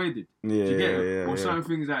have avoided. Do you get it? Or certain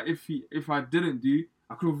things that if I didn't do,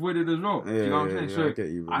 I could have avoided as well. Do you know what I'm saying? So I get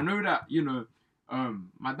you, bro. I know that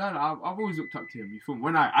my dad, I've always looked up to him. You feel me?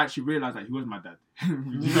 When I actually realized that he was my dad,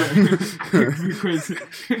 because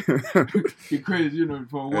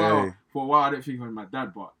for a while I didn't think he was my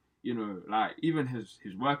dad, but like even his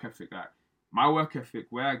work ethic, like my work ethic,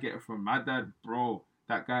 where I get it from, my dad, bro,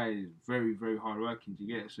 that guy is very, very hard working. Do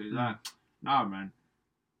you get it? So it's like, nah, man.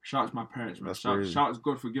 Shouts my parents, man. Shouts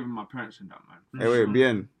God for giving my parents and that, man. Hey, wait,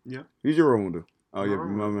 Bien. Yeah. Who's your role model? Oh, My your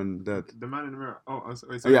role mum and dad. The man in the mirror.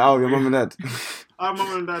 Your mum and dad. Our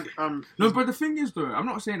mum and dad. No, but the thing is, though, I'm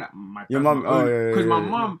not saying that my Your mum. because my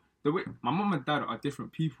mum, the way my mum and dad are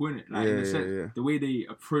different people, innit? Like in the sense, the way they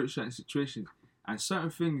approach certain situations and certain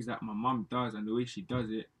things that my mum does and the way she does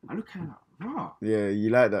it, I look at it like, raw. Yeah, you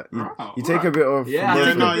like that. You take right. a bit of.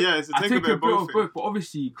 I take a bit of both. But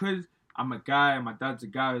obviously, because I'm a guy, my dad's a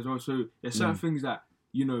guy as well, so there's certain things that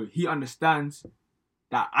he understands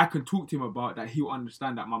that I can talk to him about that he'll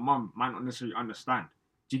understand that my mum might not necessarily understand.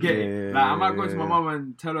 Do you get it? Like I might go to my mum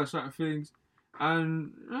and tell her certain things,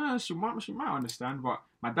 and she might understand, but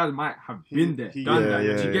my dad might have been there, done that.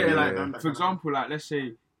 Do you get it? Like for example, like let's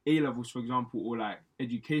say A levels, for example, or like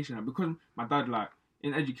education, and because my dad, like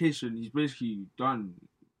in education, he's basically done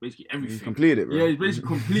everything. He's completed it, bro. Yeah, he's basically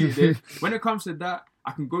completed it. When it comes to that,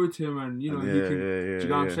 I can go to him and he can. Do you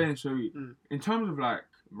know what I'm saying? So in terms of like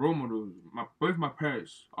role models, both my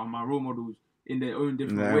parents are my role models in their own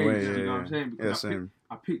different ways. Do you know what I'm saying? Because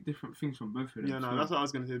I pick different things from both of them. Yeah, no, that's what I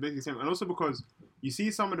was gonna say. Basically, same. And also because you see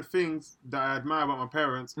some of the things that I admire about my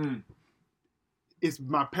parents. It's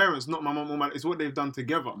my parents, not my mum or it's what they've done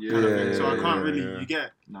together. Kind of thing. So I can't really. You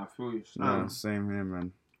get. Nah, I feel you. Nah, same here,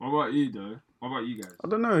 man. What about you, though? What about you guys? I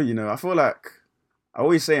don't know. I feel like I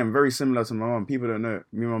always say I'm very similar to my mum. People don't know.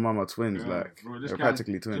 Me and my mum are twins. Bro, they're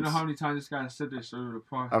practically twins. Do you know how many times this guy has said this over the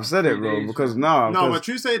past? I've said it, bro, because now. No, but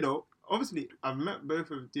true say though. Obviously, I've met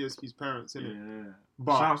both of DSQ's parents, innit? Yeah.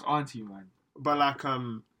 But shout out auntie, man. But like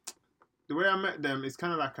the way I met them, it's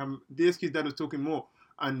kind of like DSQ's dad was talking more,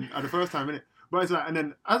 and at the first time, innit? But it's like, and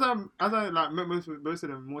then as I like met most of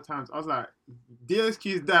them more times, I was like,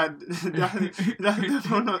 DSQ's dad, that's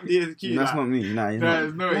definitely not DSQ. That's not me. Nah,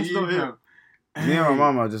 that's not him. Me and my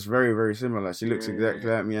mum are just very, very similar. She looks exactly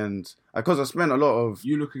like me, and because I spent a lot of.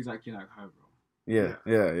 You look exactly like her, bro.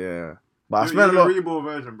 Yeah. But I spent a lot. Reborn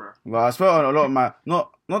version, bro. But I spent a lot of my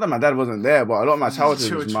not that my dad wasn't there, but a lot of my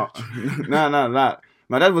childhood was nah.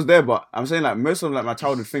 My dad was there, but I'm saying like most of like my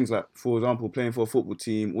childhood things, like for example, playing for a football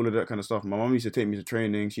team, all of that kind of stuff. My mum used to take me to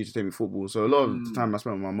training. She used to take me football. So a lot of the time I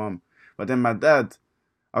spent with my mum. But then my dad,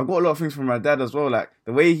 I've got a lot of things from my dad as well. Like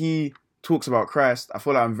the way he talks about Christ, I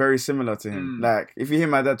feel like I'm very similar to him. Like if you hear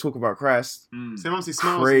my dad talk about Christ, same as he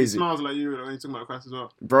smiles. Crazy. He smiles like you when you're talking about Christ as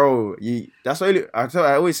well, bro. That's only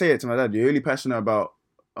I always say it to my dad. You're only passionate about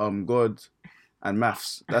God and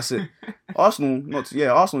maths. That's it. Arsenal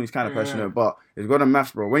he's kind of passionate, but it's God and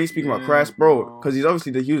maths, bro. When he's speaking about Christ, bro, because he's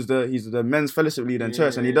obviously he's the men's fellowship leader in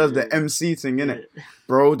church, and he does the MC thing, innit?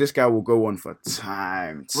 Bro, this guy will go on for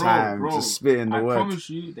time, bro, just spitting the word. I promise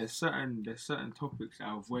you, there's certain topics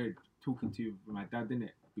I avoid talking to my dad, innit?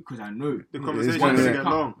 Because I know The conversation gonna doesn't get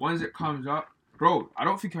get long. once it comes up, bro, I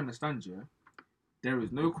don't think you understand, yeah? There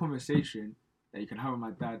is no conversation that you can have with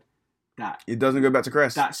my dad that It doesn't go back to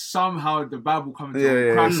Christ. somehow the Bible comes into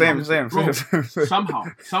Yeah, Christ same, comes same, into- bro, same.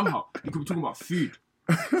 somehow you could be talking about food.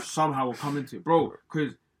 Somehow will come into it, bro.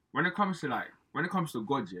 Because when it comes to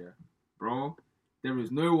God, yeah, bro, there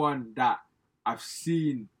is no one that I've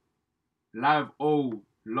seen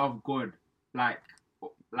love God like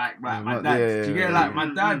my not- dad. yeah, Do you get it? yeah, Like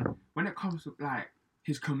my dad, when it comes to like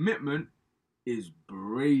his commitment is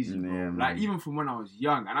crazy, bro. Yeah, Like man. even from when I was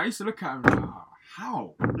young, and I used to look at him like,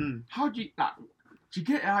 how? How do you like? Do you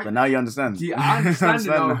get it? Like, But now you understand. see, I understand it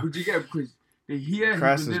now. now. But you get it because they hear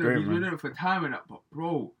Christ he's is been great, doing man. it for time and that. But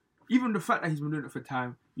bro, even the fact that he's been doing it for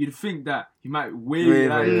time, you'd think that he might wait, Wait,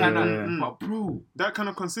 like yeah, kind of. yeah. But bro, That kind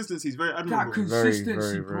of consistency is very that admirable.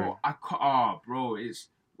 consistency, very, bro. Bro, it's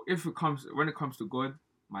when it comes to God,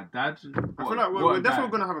 my dad. I feel like we're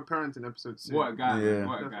definitely gonna have a parenting episode soon. What a guy, Yeah. man.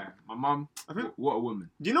 What a guy. My mum, I think- what a woman.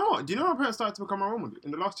 Do you know what? Do you know my parents started to become my role model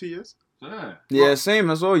in the last 2 years? Yeah. Yeah, same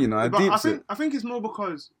as well, you know. I But deeped it. I think it's more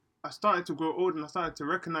because I started to grow old and I started to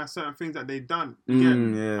recognize certain things that they'd done. Yeah,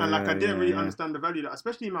 And like I didn't really yeah. understand the value that,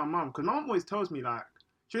 especially my mum, because my mum always tells me like,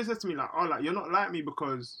 she always says to me like, oh, like you're not like me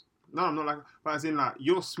because no, I'm not like, but as in like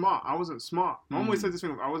you're smart. I wasn't smart. My mum always says this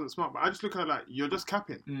thing, I wasn't smart, but I just look at her like you're just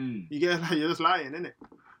capping. You get it? Like you're just lying, innit?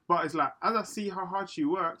 But it's like as I see how hard she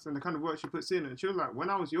works and the kind of work she puts in, and she was like, when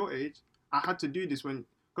I was your age, I had to do this. When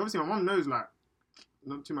obviously my mum knows like,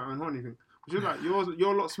 not to my own horn or anything. She was like,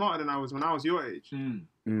 you're a lot smarter than I was when I was your age.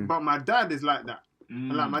 But my dad is like that.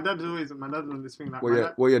 And like my dad's on this thing like,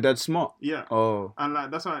 Your dad's smart. yeah. Oh. And like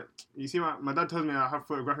that's why you see my dad tells me I have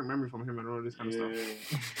photographic memory from him and all this kind of stuff.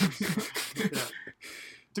 Yeah.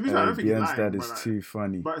 To be fair, I don't think he's Bjorn's lying. dad But, is like, too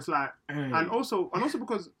funny. but it's like, and also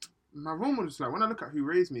because my role models, like when I look at who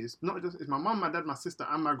raised me, it's not just it's my mum, my dad, my sister,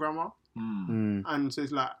 and my grandma. And so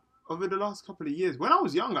it's like over the last couple of years, when I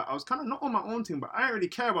was younger, I was kind of not on my own team, but I didn't really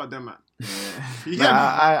care about them, man. You get me?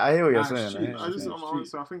 I hear what you're Nah, saying. shoot, I hear I what just you're on saying. my own,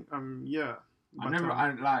 so I think yeah. I But, never,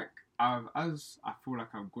 as I feel like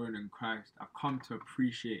I've grown in Christ, I've come to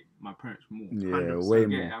appreciate my parents more. Yeah, 100%. way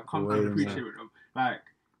Yeah, more. I've come way to more. appreciate them.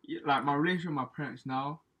 Like my relationship with my parents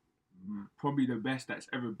now, probably the best that's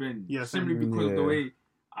ever been. Yeah, simply same. because of the Yeah. way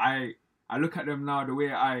I look at them now, the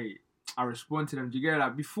way I respond to them. Do you get it?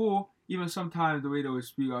 Like before, even sometimes the way they would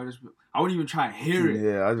speak, I wouldn't even try and hear it.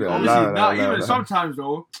 Yeah, I'd be like, Obviously, loud, now loud, even loud. sometimes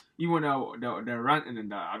though, even when they're ranting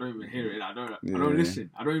and that, I don't even hear it. I don't Yeah. listen.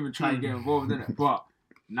 I don't even try and get involved in it. But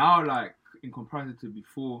now, like in comparison to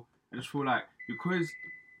before, I just feel like because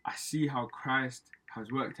I see how Christ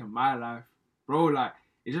has worked in my life, bro. Like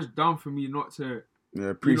it's just done for me not to,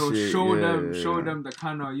 Appreciate. show yeah. them the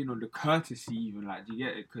kind of the courtesy even. Like, do you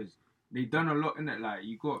get it? Because they done a lot in it. Like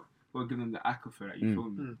you got to give them the accolade for that. You feel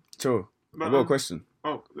me? Sure. But, I got a question.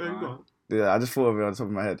 Oh, there you go. Yeah, I just thought of it on top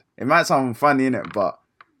of my head. It might sound funny, innit? But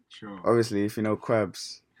Sure. obviously, if you know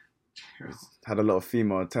Kwabz, had a lot of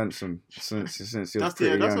female attention since he was That's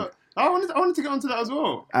pretty that's young. what I wanted to get onto that as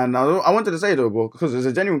well. And I wanted to say though, bro, because it's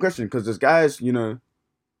a genuine question. Because there's guys,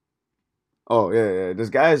 there's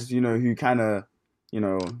guys, who kind of,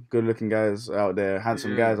 good-looking guys out there,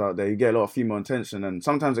 handsome guys out there. You get a lot of female attention, and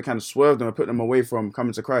sometimes it kind of swerve them and put them away from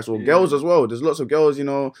coming to Christ. Or girls as well. There's lots of girls,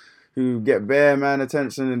 who get bare man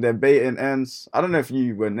attention and their baiting ends. I don't know if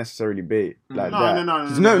you were necessarily bait like that.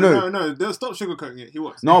 No. They'll stop sugarcoating it. He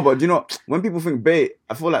was. No, but when people think bait,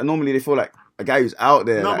 I feel like normally they feel like a guy who's out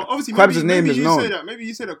there. No, like, but obviously, Kwabz's name is known. Maybe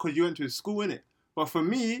you say that because you went to his school, innit? But for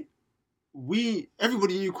me,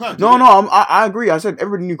 everybody knew Kwabz. No, I agree. I said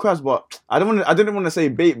everybody knew Kwabz, but I didn't want to say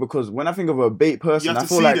bait because when I think of a bait person, have I to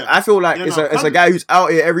feel see like them. it's a guy who's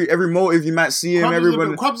out here every motive you might see him.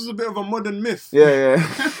 Kwabz is a bit of a modern myth. Yeah.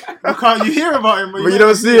 You hear about him, But you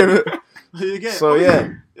don't see him. You get So obviously,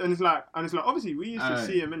 yeah. and it's like obviously we used to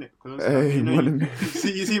see him in it because Hey,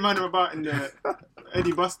 you see man about in the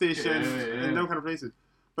Eddie bus station Yeah. and them kind of places.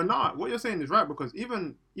 But nah, what you're saying is right because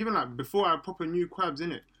even like before I proper knew Kwabz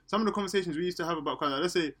in it, some of the conversations we used to have about Kwabz, like,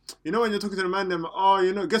 let's say, when you're talking to the man, them,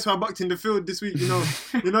 guess who I bucked in the field this week,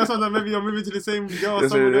 sometimes maybe you're moving to the same girl or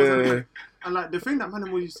someone else. And like the thing that man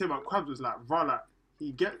always used to say about Kwabz was like,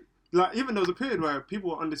 even there was a period where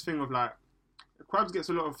people were on this thing of like, Kwabz gets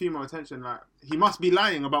a lot of female attention, like he must be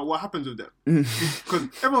lying about what happens with them. Because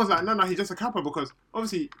everyone's like, no, he's just a capper because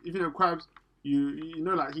obviously, if you know Kwabz, you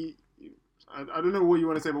know like I don't know what you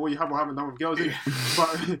want to say about what you have or haven't done with girls,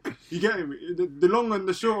 but you get me. The long and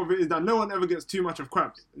the short of it is that no one ever gets too much of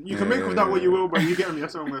Kwabz. You can make of that what you will, but you get me.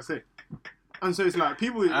 That's what I'm going to say. And so it's like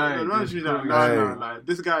people, Aye, the ones just like, cool. no, Aye. like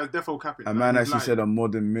this guy is defo capping. A like, man he's actually lying. said a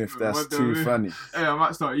modern myth. That's Modern too myth. funny. Hey, I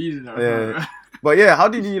might start using that. Yeah. bro. But yeah, how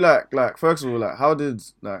did you like first of all, like how did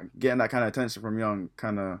like getting that kind of attention from young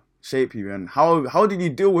kind of shape you, and how did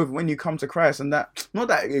you deal with when you come to Christ, and that not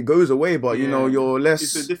that it goes away, but you know Yeah. you're less.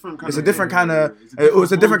 It's a different kind It's of a different kind of. It's a It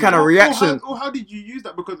was a different kind of ballgame. reaction. Or how did you use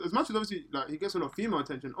that? Because as much as obviously like he gets a lot of female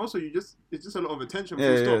attention, also it's just a lot of attention.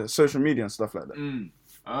 Yeah, full yeah, stop. social media and stuff like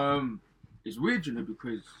that. It's weird, you know,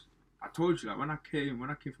 because I told you, like, when I came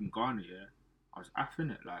from Ghana, yeah, I was effing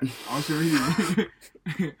it. Like, I wasn't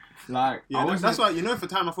really, like, Yeah, I wasn't, that's why, you know, for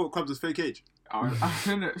time I thought Kwabz was fake age. I was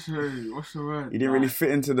effing it, so, what's the word? You didn't really Like, fit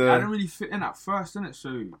into I the. didn't really fit in at first, innit? So,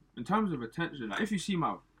 in terms of attention, like, if you see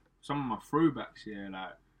some of my throwbacks here,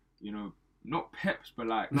 like, you know, not peps, but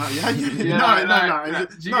like, No, you yeah, had, like, no,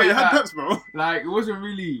 do you you get had that? peps, bro. Like, it wasn't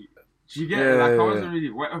really, do you get Yeah, it? Like, yeah, I wasn't yeah. really,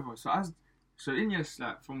 whatever. So in yes,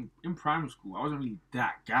 like in primary school, I wasn't really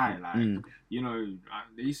that guy. Like, you know,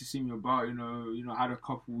 they used to see me about, you know, I had a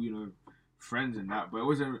couple, you know, friends and that, but it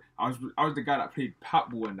wasn't. I was the guy that played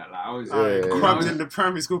patball and that. Like, I was, Kwabz in the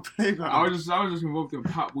primary school playground. I was just involved in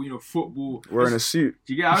patball, you know, football. Wearing a suit.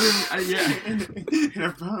 Do you get? I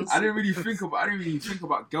didn't really think think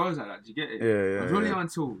about girls like that. Do you get it? Yeah, yeah, It was only yeah.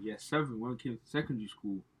 until year 7 when we came to secondary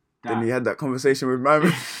school. Then you had that conversation with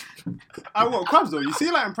man. I what Kwabz though. You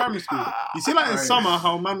see, like in primary school, you see, like in Right. summer,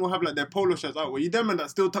 how man will have like their polo shirts out. Well, you them men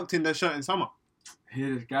that still tucked in their shirt in summer.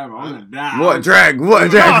 Hear this guy, bro. I wasn't that. What drag? What Nah,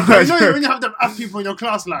 drag? but you know when you have them ass people in your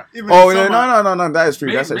class, like even Oh in yeah, summer, no. That is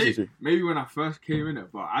true. That's actually true. Maybe when I first came in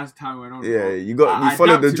it, but as time went on, Yeah, bro, you I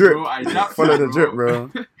followed the adapted, drip. bro. I adapted, Follow the drip,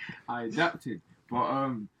 bro. I adapted,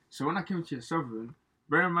 but so when I came to year 7,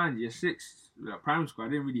 bear in mind year 6, like primary school, I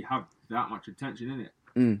didn't really have that much attention in it.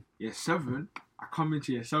 Year 7, I come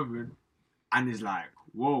into year 7, and it's like,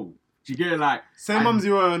 whoa. Do you get it? Like same mums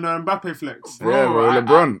you were on Mbappe flex. Yeah, bro,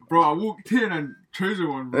 LeBron. I walked in and chosen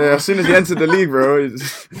one, bro. Yeah, as soon as he entered the league, bro.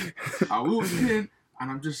 I walked in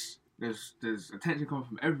and I'm just there's attention coming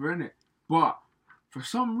from everywhere in it. But for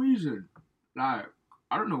some reason, like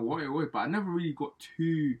I don't know what it was, but I never really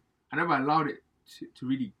I never allowed it to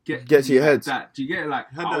really get to your like head. that. Do you get it? Like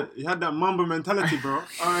You had that Mamba mentality, bro.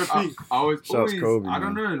 RFP. I was Shouts always Kobe, I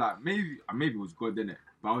don't know, like maybe it was God, didn't it?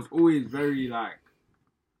 But I was always very like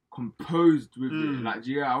composed with it. Like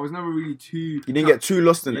I was never really too. You didn't get too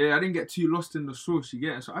lost in it. Yeah, I didn't get too lost in the sauce. You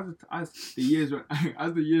get it. So as the years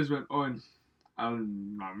went on,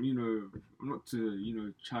 you know, I'm not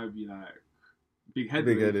to try to be like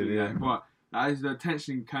big-headed, yeah. But as the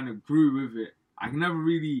attention kind of grew with it,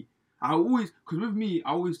 because with me,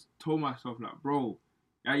 I always told myself like, bro,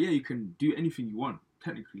 yeah, you can do anything you want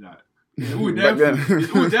technically, like. It's all there for you.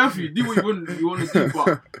 It's all there for you. Do what you want to do.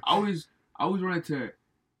 But I always wanted to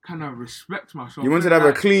kind of respect myself. You wanted to have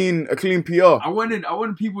a clean PR. I wanted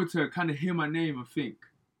people to kind of hear my name and think,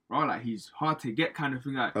 bro, like he's hard to get kind of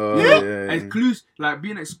thing. Like exclusive, like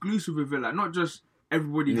being exclusive with it. Like not just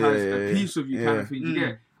everybody has a piece of you kind of thing. You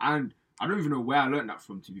get, and I don't even know where I learned that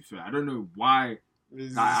from. To be fair, I don't know why.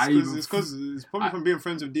 It's I probably from being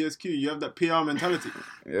friends with DSQ. You have that PR mentality.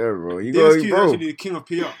 Yeah, bro. DSQ is actually the king of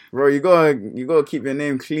PR. Bro, you gotta keep your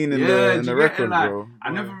name clean in the record, like, bro. I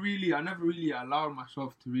never really allowed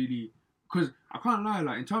myself to really, because I can't lie,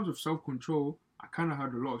 like in terms of self-control, I kind of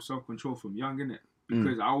had a lot of self-control from young, innit?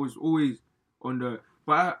 Because I was always on the,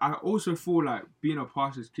 but I also feel like being a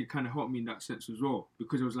pastor's kid kind of helped me in that sense as well,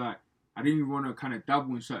 because it was like, I didn't even want to kind of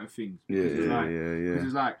dabble in certain things. Because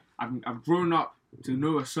it's like, I've grown up to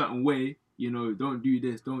know a certain way, you know, don't do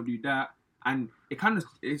this, don't do that. And it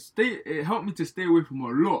helped me to stay away from a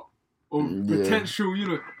lot of potential, you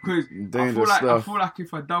know, because I feel like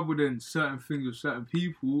if I dabbled in certain things with certain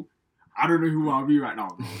people, I don't know who I'll be right now,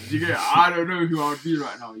 bro. Do you get it? I don't know who I'll be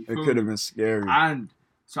right now. It could have been scary. And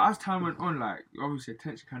so as time went on, like, obviously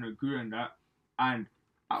attention kind of grew and that. And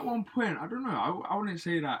at one point, I don't know, I wouldn't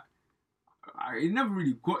say that it never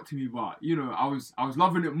really got to me, but you know, I was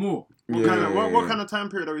loving it more. What kind of time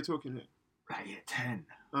period are we talking here? Like year 10.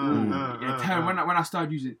 Year 10 when I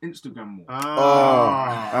started using Instagram more.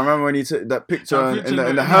 I remember when you took that picture in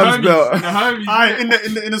the Hermes belt.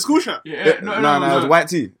 In the school shirt. Yeah, no, it was white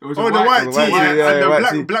tee. The white tee,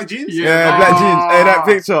 and the black jeans. Yeah, black jeans. Hey, that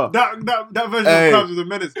picture. That version of Kwabz was a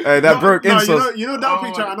menace. Hey, that broke insults. You know that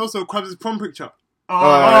picture, and also Kwabz's prom picture.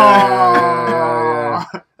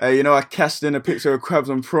 Hey, you know, I cashed in a picture of Kwabz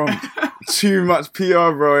on prom. Too much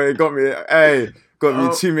PR, bro. It got me. Got me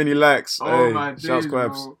too many likes. My days, shouts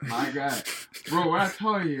Kwabz. bro. My God, bro. When I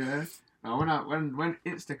tell you, when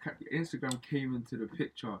Instagram came into the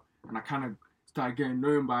picture, and I kind of started getting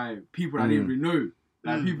known by people I didn't even know.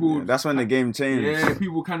 Like people, That's when the game changed. yeah,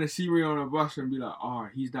 people kind of see me on a bus and be like, "Oh,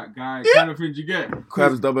 he's that guy," kind of thing. You get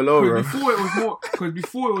Kwabz double over.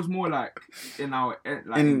 before it was more like in our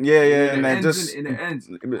like In the ends,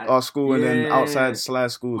 our school and then outside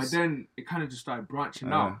slash schools. But then it kind of just started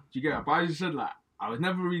branching out. Do you get it? But I just said like I was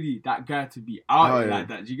never really that guy to be out like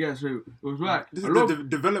that. Do you get it? So it was like this is the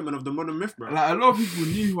development of the modern myth, bro. Like a lot of people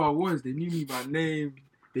knew who I was. They knew me by name.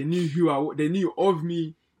 They knew they knew of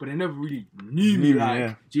me, but they never really knew me.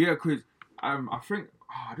 Like, do you get it? Because I think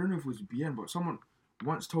I don't know if it was BN, but someone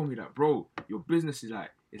once told me that, bro, your business is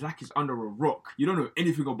like it's under a rock. You don't know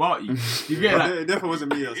anything about you. You get like, it definitely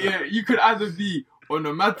wasn't me. Yeah, you could either be on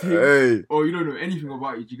the matic or you don't know anything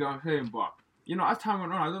about you. Do you get what I'm saying? But as time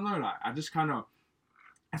went on, I don't know. Like I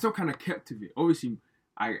still kind of kept to it. Obviously,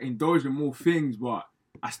 I indulged in more things, but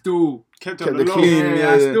I still kept the clean.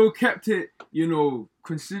 I still kept it.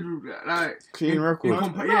 Considerably like clean record. I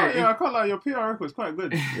can't lie. Your PR record's quite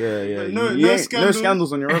good. Yeah. No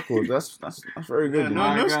scandals on your record. That's very good.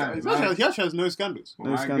 Yeah, he actually has no scandals.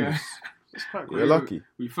 No scandals. It's quite good. You're lucky.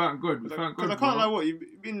 We thank God. Because I can't lie. What you've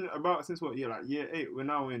been about since what year? Like year 8. We're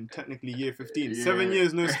now in technically year 15. 7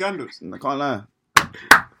 years, no scandals. I can't lie.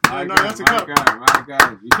 That's a clap. My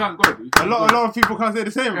guy. We thank God. A lot of people can't say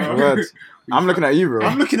the same, bro. I'm looking at you, bro.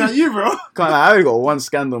 I'm looking at you, bro. Can't lie, I only got one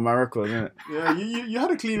scandal on my record, innit? Yeah, you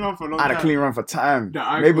had a clean run for a long time. I had a clean run for time.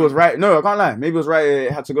 Maybe it was right. No, I can't lie. Maybe it was right.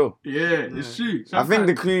 It had to go. Yeah, it's true. I think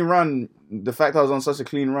the clean run, the fact I was on such a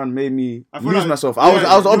clean run made me lose like, myself. I was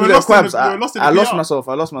the opposite of Kwabz. I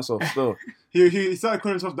lost myself still. He started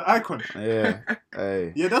calling himself the icon. Yeah.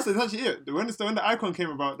 Hey. Yeah, that's actually it. When the icon came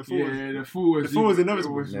about, the fool was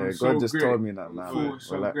inevitable. Yeah, God just told me that, man.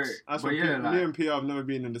 Relax. That's why me and PR have never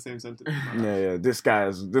been in the same sentence. Yeah. This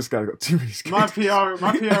guy's got too many skills.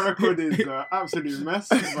 My PR record is an absolute mess.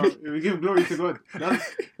 But we give glory to God.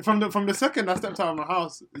 From the second I stepped out of my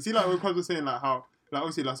house, you see, like what Kwabz was saying, like how, like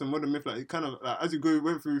obviously, like some modern myth, like it kind of like as you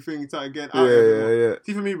went through things, started getting out. Yeah.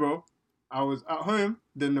 See, for me, bro, I was at home.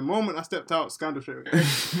 Then the moment I stepped out, scandal straight away.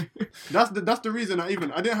 That's the reason I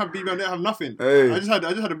didn't have BBM, I didn't have nothing. Hey. I just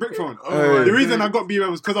had a brick phone. Hey. The reason I got BBM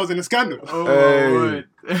was because I was in a scandal.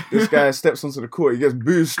 This guy steps onto the court, he gets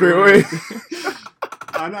booed straight away.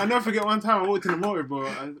 I never forget one time I walked in the motor, bro.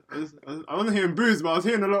 I wasn't hearing boos, but I was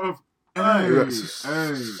hearing a lot of.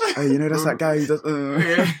 Hey, you know that's that guy who does.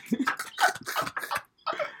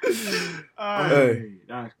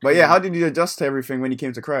 But yeah, how did you adjust to everything when you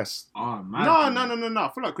came to Christ? Oh man. No. I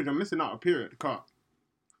feel like because you're missing out a period.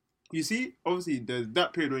 You see, obviously there's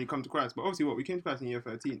that period when you come to Christ, but obviously we came to Christ in year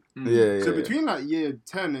 13. So between like year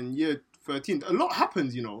 10 and year 13, a lot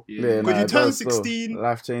happens, you know. Because you turn 16,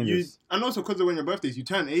 life changes, and also because of when your birthday is, you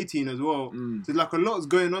turn 18 as well. So like a lot's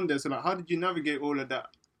going on there. So like, how did you navigate all of that?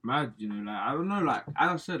 Mad, like I don't know, like as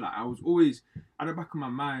I said, like I was always at the back of my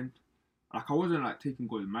mind. Like, I wasn't, like, taking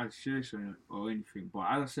God mad serious or anything. But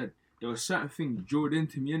as I said, there were certain things drilled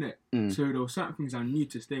into me, innit? So there were certain things I knew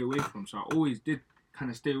to stay away from. So I always did kind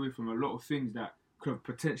of stay away from a lot of things that could have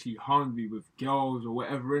potentially harmed me with girls or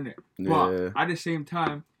whatever, innit? But at the same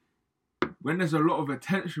time, when there's a lot of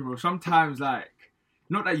attention, bro, sometimes, like,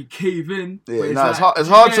 not that you cave in. Yeah, but it's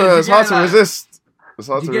hard to resist. It's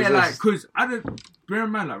hard to resist. Like, because, bear in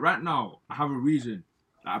mind, like, right now, I have a reason,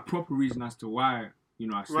 like, a proper reason as to why...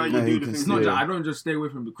 I stay away. It's not that I don't just stay away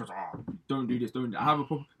from because don't do this, don't do that. I have a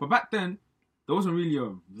problem. But back then, there wasn't really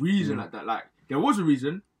a reason like that. Like there was a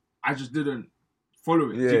reason, I just didn't follow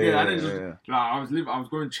it. I didn't just like I was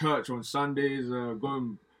going to church on Sundays,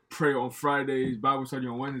 going pray on Fridays, Bible study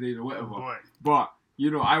on Wednesdays or whatever. Oh, but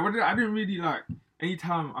I didn't really like.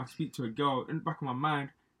 Anytime I speak to a girl, in the back of my mind,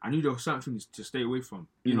 I knew there were certain things to stay away from.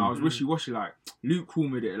 I was wishy-washy, like, lukewarm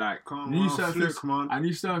with it. Like, I knew certain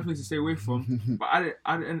things to stay away from. But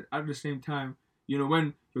at the same time,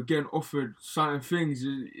 when you're getting offered certain things,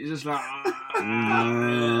 it's just like...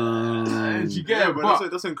 you get it, but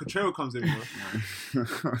that's when control comes in,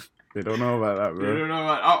 bro. They don't know about that, bro. They don't know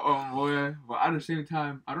about yeah. But at the same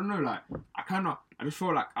time, I don't know, like, I just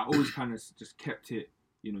feel like I always kind of just kept it,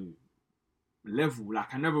 level.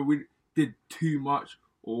 Like, I never really did too much.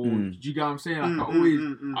 Or do you get what I'm saying? Like I always, I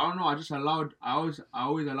don't know. I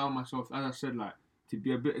always allow myself, as I said, like to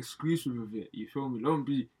be a bit exclusive with it. You feel me? Don't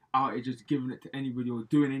be out here just giving it to anybody or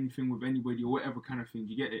doing anything with anybody or whatever kind of thing.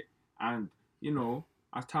 You get it? And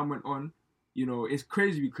as time went on, it's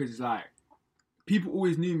crazy because it's like people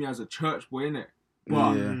always knew me as a church boy, innit?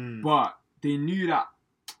 But they knew that.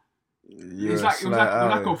 It was like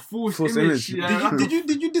a false image.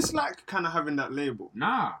 Did you dislike kind of having that label?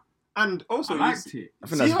 Nah. And also, I liked it. I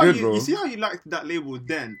think that's good, bro. You see how you liked that label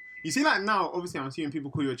then? You see, like now, obviously, I'm seeing people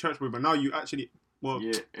call you a church boy, but now you actually Well,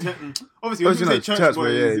 Yeah. obviously, when Obviously you say not church church, boy, but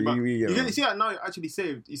yeah, is about- you get you one. see that now you're actually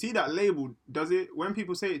saved. You see that label, does it, when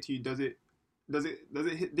people say it to you, does it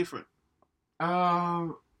hit different?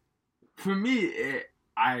 For me,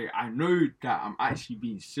 I know that I'm actually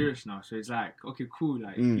being serious now. So it's like, okay, cool.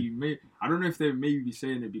 Like, I don't know if they maybe be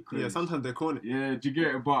saying it because Yeah, sometimes they're corny. yeah, do you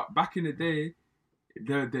get it? But back in the day,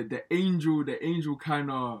 the angel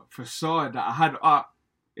kind of facade that I had up,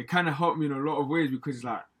 it kind of helped me in a lot of ways because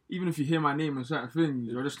like even if you hear my name and certain things,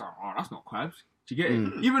 you're just like, oh, that's not Kwabz. Do you get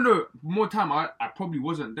it? Even though more time I probably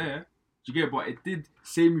wasn't there. Do you get it? But it did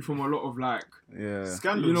save me from a lot of like,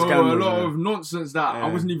 Scandals. you know, Scandals, a lot yeah. of nonsense that I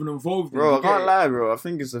wasn't even involved in. Bro, I Do you get can't it? lie, bro. I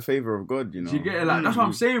think it's a favor of God, you know. Do you get it? Like that's what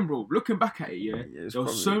I'm saying, bro. Looking back at it, it's there were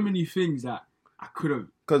so probably- many things that I could have.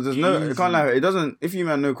 Because there's no, I Easy. can't lie, it doesn't, if you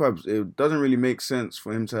man know Kwabz, it doesn't really make sense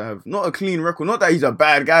for him to have, not a clean record, not that he's a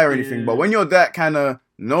bad guy or anything, but when you're that kind of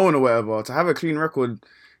known or whatever, to have a clean record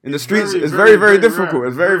in the streets is very, very difficult. rare.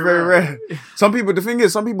 It's very, very rare. Some people, the thing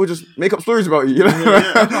is, some people just make up stories about you, you know?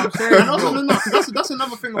 Yeah, That's what I'm saying. and also, no, 'cause that's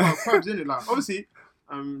another thing about Kwabz, isn't it? Like, obviously,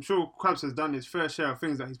 I'm sure Kwabz has done his fair share of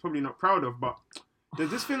things that he's probably not proud of, but there's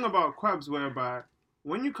this thing about Kwabz whereby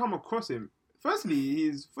when you come across him, firstly,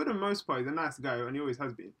 he's, for the most part, he's a nice guy, and he always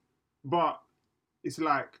has been. But it's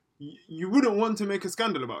like, you wouldn't want to make a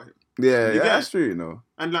scandal about him. Yeah, You get that's it? true, you know.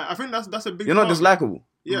 And like, I think that's a big You're not part. dislikable.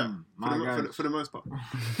 Yeah, my guys. for the most part.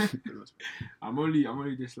 For the most part. I'm only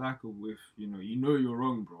dislikable if you know you're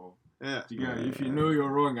wrong, bro. Yeah. Do you get it? If you know you're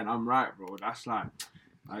wrong and I'm right, bro, that's like,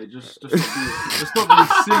 I just stop being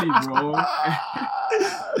silly, bro.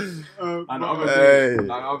 And the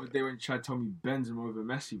other day when you tried to tell me Benzema over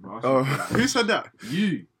Messi, bro. I was like, Who said that?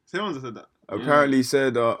 you. Someone said that. Apparently he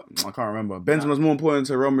said, I can't remember, Benzema's more important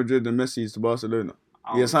to Real Madrid than Messi is to Barcelona.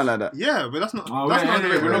 Yeah, something like that. Yeah, but that's not. Oh, that's not.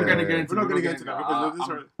 anyway, we're not yeah, gonna get into we're not that. gonna get into that because this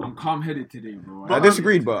is I'm calm-headed today, bro. I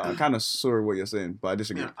disagreed, but I kind of saw what you're saying, but I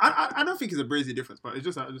disagreed. Yeah, I don't think it's a brazy difference, but it's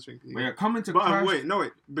just I just think. But yeah, coming to But Christ,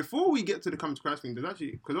 wait. Before we get to the coming to Christ thing, there's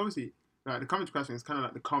actually because obviously like, the coming to Christ thing is kind of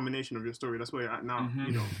like the culmination of your story. That's where you're at now,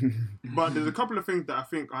 you know. But there's a couple of things that I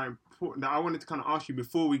think are important that I wanted to kind of ask you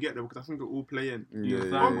before we get there because I think it all play in.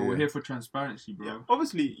 We're here for transparency, bro. Yeah.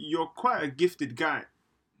 Obviously, you're quite a gifted guy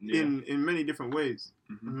Yeah. in many different ways.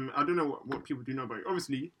 I don't know what people do know about you.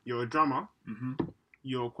 Obviously, you're a drummer.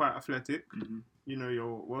 You're quite athletic. You know,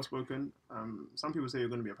 you're well spoken. Some people say you're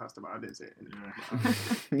going to be a pastor, but I didn't say it.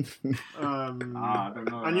 I don't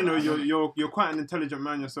know. And you know, you're quite an intelligent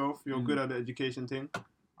man yourself. You're good at the education thing.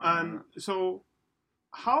 And so,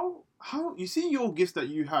 how you see your gifts that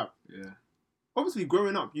you have? Yeah. Obviously,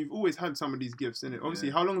 growing up, you've always had some of these gifts in it. Obviously,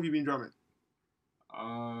 how long have you been drumming?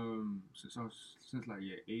 Since like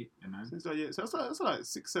year 8 and 9. Since so that's like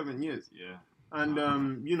 6-7 years. Yeah.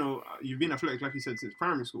 And you know, you've been athletic, like you said, since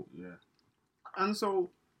primary school. Yeah. And so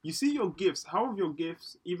you see your gifts. How have your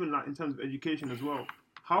gifts, even like in terms of education as well,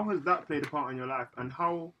 how has that played a part in your life? And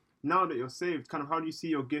how, now that you're saved, kind of how do you see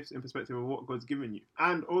your gifts in perspective of what God's given you?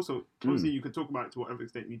 And also, obviously, you can talk about it to whatever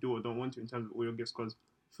extent you do or don't want to in terms of all your gifts. Because,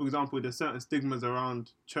 for example, there's certain stigmas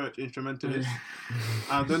around church instrumentalists.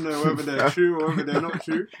 I don't know whether they're true or whether they're not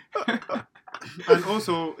true. And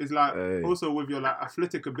also, it's like, also with your like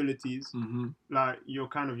athletic abilities, like your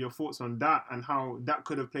thoughts on that and how that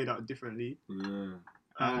could have played out differently. Yeah.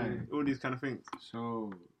 And all these kind of things.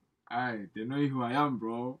 So, they know who I am,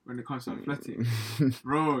 bro, when it comes to athletics.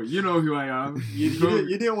 Bro, you know who I am. You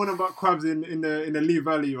didn't want to butt Kwabz in the Lee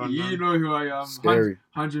Valley one. You know who I am. Scary.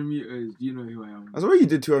 100 meters, you know who I am. That's where you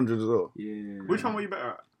did 200 as well. Yeah. Which one were you better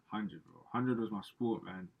at? 100, bro. 100 was my sport,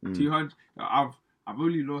 man. 200, I've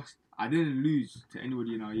only lost. I didn't lose to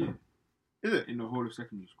anybody in our year. Is it? In the whole of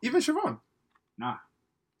secondary school. Even Siobhan? Nah.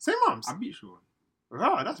 Same arms? I beat Sean.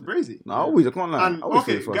 Wow, that's crazy. No, I can't lie. And I always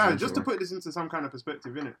okay, feel guys, first just to one. put this into some kind of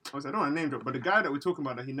perspective, innit? Obviously, I don't want to name drop, but the guy that we're talking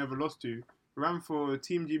about that he never lost to ran for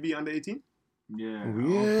Team GB under 18. Yeah. Oh,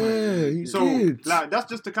 yeah, he So, did. like, that's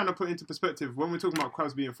just to kind of put into perspective when we're talking about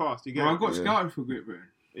Kwabz being fast. You get Bro, it? I got scouted for Great Britain.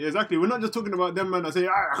 Yeah, exactly. We're not just talking about them men that say,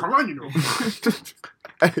 come on, you know.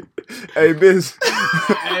 Hey, Biz.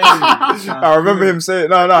 I remember him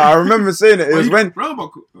saying, I remember saying it. It was when, Bro,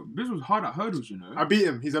 but Biz was hard at hurdles, you know. I beat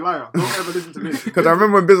him. He's a liar. Don't ever listen to me. because I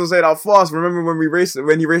remember when Biz was saying how fast. Remember when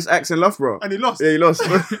he raced Axe in Loughborough? And he lost. Yeah, he lost.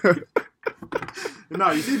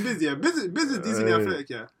 No, you see Biz, yeah. Biz is decently athletic,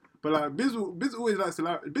 yeah. But like Biz always likes to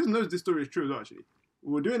like. Biz knows this story is true as well, actually.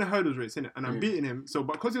 We were doing a hurdles race, innit? And I'm beating him. So,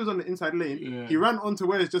 but because he was on the inside lane, he ran onto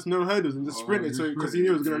where it's just no hurdles and just sprinted. So, because he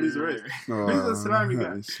knew he was gonna lose the race. Biz is a slimy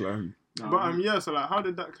guy. He's slimy. But yeah, so like, how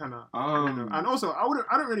did that kind of? And also, I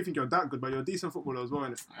don't really think you're that good, but you're a decent footballer as well,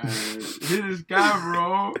 innit? This guy,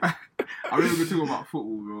 bro. I'm not even talking about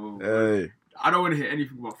football, bro. Hey. I don't want to hear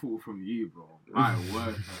anything about football from you, bro. My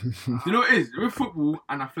word, bro. You know what it is? With football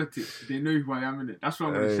and athletics, they know who I am, innit? That's what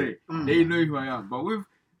I'm going to say. They know who I am. But with,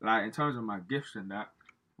 like, in terms of my gifts and that,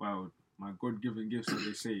 well, my God-given gifts, as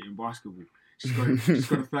they say, in basketball, just got to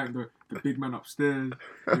thank the big man upstairs,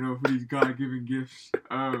 you know, for these God-given gifts.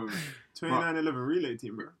 29-11 relay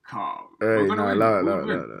team, bro. Hey,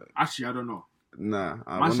 no. Actually, I don't know. Nah,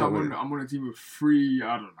 I'm on a team with 3.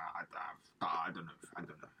 I don't know. I don't know.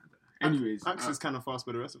 Anyways, Axe is kind of fast,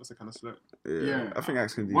 but the rest of us are kind of slow. Yeah, I think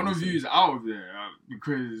Axe can do one of you is out of there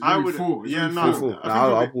because I would. four. Yeah, no. Four.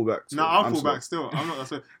 I'll pull back. No, I'll pull back still. I'm not that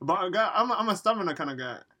slow. But a guy, I'm a stamina kind of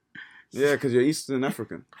guy. Yeah, because you're Eastern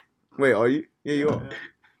African. Wait, are you? Yeah, you are.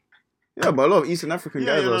 Yeah, but a lot of Eastern African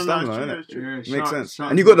guys are stamina, innit? Makes sense.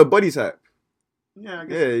 And you got the body type. Yeah, I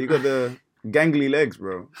guess. Yeah, you got the gangly legs,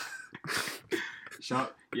 bro.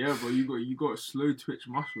 Yeah, but you got slow twitch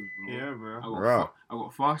muscles, bro. Yeah, bro. I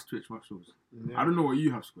got fast twitch muscles. Yeah. I don't know what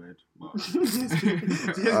you have squared, but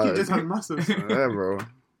just had muscles. Yeah, bro.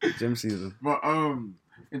 Gym season. But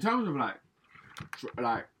in terms of like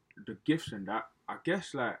the gifts and that, I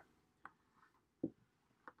guess like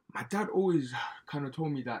my dad always kind of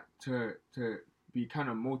told me that to be kind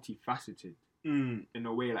of multifaceted in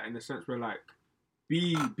a way, like in the sense where like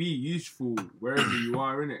be useful wherever you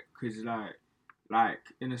are in it, because like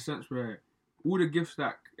in a sense where all the gifts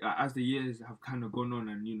that as the years have kind of gone on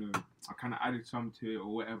and you know I kind of added some to it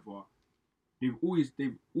or whatever, they've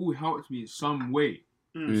all helped me in some way.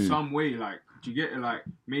 Some way, like, do you get it? Like,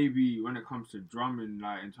 maybe when it comes to drumming,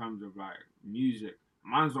 like, in terms of, like, music,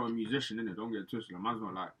 man's not a musician, innit? Don't get twisted. Like, man's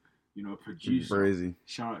not, like, you know, a producer. Crazy.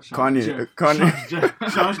 Shout Kanye.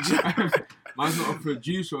 Man's not a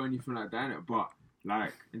producer or anything like that, innit? But,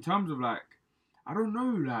 like, in terms of, like, I don't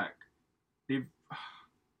know, like,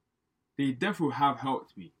 they definitely have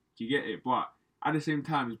helped me. Do you get it? But, at the same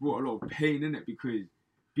time, it's brought a lot of pain, innit? Because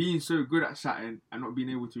being so good at something and not being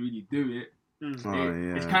able to really do it, it's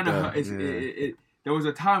kind of there was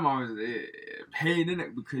a time I was paying in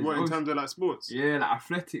it because what in terms of like sports, like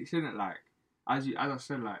athletics in it, like as I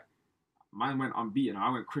said, like mine went unbeaten.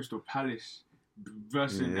 I went Crystal Palace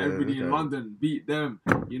versus everybody in London, beat them.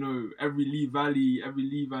 You know, every Lee Valley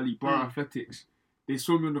Borough Athletics. They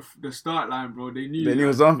saw me on the start line, bro. They knew it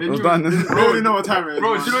was on. It was done. Bro, you know what time it is,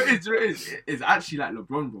 bro. Do you know what it is? It's actually like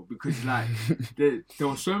LeBron, bro, because like there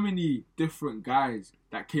were so many different guys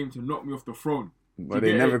that came to knock me off the throne. But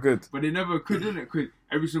they never could. But they never could, innit? Because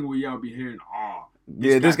every single year I'll be hearing,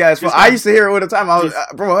 this guy's I used to hear it all the time. I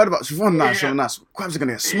heard about Siobhan now. Kwabz is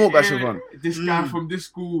gonna get smoked by Siobhan. This guy from this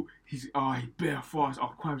school, he bare fast.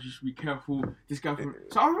 Kwabz, you should be careful. This guy from...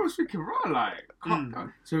 So I was thinking, right, like...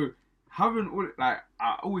 So having all... Like,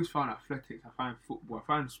 I always found athletics, I find football, I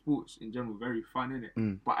find sports in general very fun,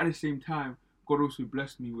 innit? But at the same time, God also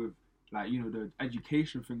blessed me with, like, you know, the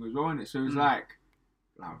education thing as well, innit? So it's like,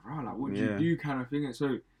 bro, like, what do you do kind of thing? And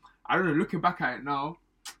so, I don't know, looking back at it now,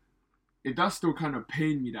 it does still kind of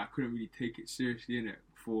pain me that I couldn't really take it seriously, innit?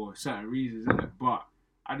 For certain reasons, innit? But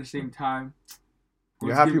at the same time,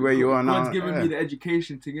 you're happy where you are now. God's giving me the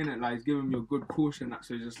education thing, innit? Like, it's giving me a good course and that.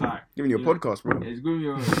 So it's just like... Giving you a podcast, bro. It's giving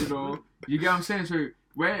you you know... You get what I'm saying? So,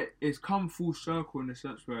 where it's come full circle in the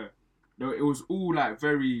sense where, you know, it was all, like,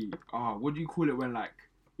 very... what do you call it when, like,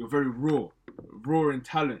 you're very raw in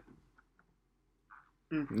talent?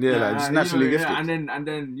 Yeah, like, just naturally gifted. And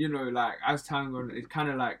then, you know, like, as time goes on, it's kind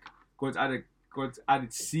of like God's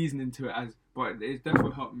added seasoning to it, but it's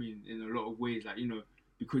definitely helped me in a lot of ways, like, you know,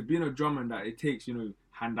 because being a drummer and that, it takes, you know,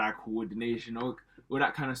 hand-eye coordination, all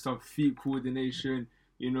that kind of stuff, feet coordination,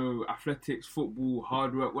 you know, athletics, football,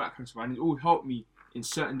 hard work, all that kind of stuff, and it all helped me in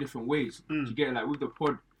certain different ways. You get it? Like, with the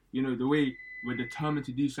pod, you know, the way we're determined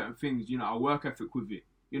to do certain things, you know, our work ethic with it,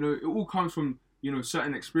 you know, it all comes from, you know,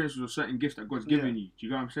 certain experiences or certain gifts that God's given you. Do you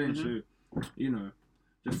get what I'm saying? So, you know,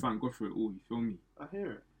 just thank God for it all. You feel me? I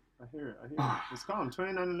hear it. It's calm.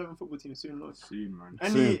 29-11 football team soon, Lord. Soon, man.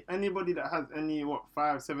 Anybody that has any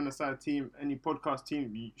 5-7-a-side team, any podcast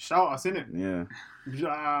team, shout us in it. Yeah.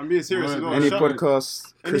 I'm being serious as well. Any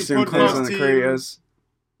podcast, Christian content creators.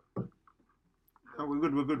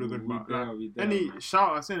 We're good. Any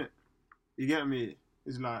shout us in it. You get me?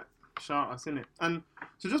 It's like shout us in it. And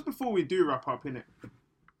so just before we do wrap up in it,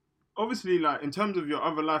 obviously, like, in terms of your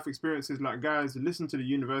other life experiences, like, guys, listen to the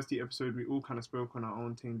university episode. We all kind of spoke on our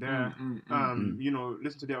own thing there. You know,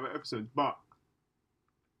 listen to the other episodes. But,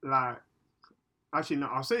 like, actually, no,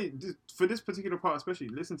 I'll say, for this particular part especially,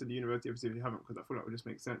 listen to the university episode if you haven't, because I feel like it would just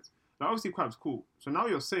make sense. Like, obviously, Kwabz, cool. So now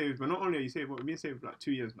you're saved, but not only are you saved, but we've been saved for, like,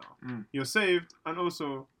 2 years now. You're saved, and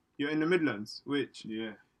also, you're in the Midlands, which...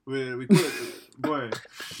 Yeah. We call it, boy.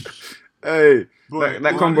 Hey, Boy,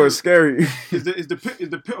 that combo is scary. is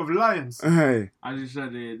the pit of lions. Hey, I just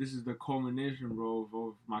said this is the culmination, bro,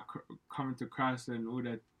 of my coming to Christ and all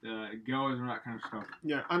that girls and that kind of stuff.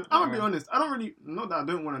 Yeah, and I'll be honest, I don't really, not that I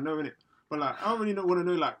don't want to know in it, but like I don't really want to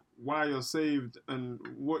know like why you're saved and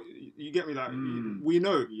what you get me. Like we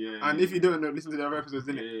know, and if you don't know, listen to the other episodes,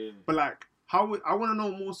 innit? Yeah. But like I want to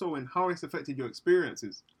know more so in how it's affected your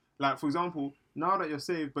experiences. Like for example, now that you're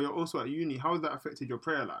saved, but you're also at uni, how has that affected your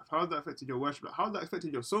prayer life? How has that affected your worship life? How has that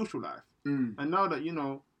affected your social life? And now that you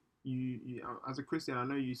know. You as a Christian, I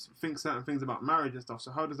know you think certain things about marriage and stuff.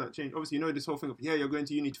 So how does that change? Obviously, you know this whole thing of you're going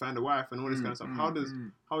to uni to find a wife and all this kind of stuff.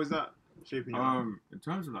 How is that shaping you? In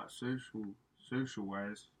terms of like social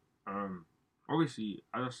wise, obviously,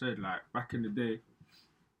 as I said, like back in the day,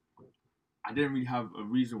 I didn't really have a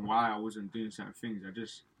reason why I wasn't doing certain things. I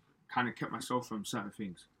just kind of kept myself from certain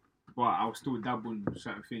things, but I was still dabbling with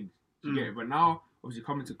certain things. You get it? But now, obviously,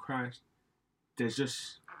 coming to Christ, there's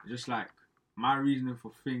just like. My reasoning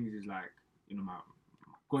for things is like, you know, my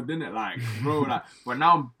God, innit? Like, bro, like, but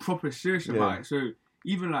now I'm proper serious about it. So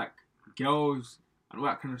even like girls and all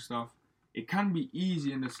that kind of stuff, it can be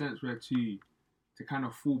easy in the sense where to kind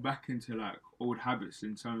of fall back into like old habits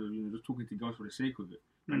in terms of, you know, just talking to girls for the sake of it.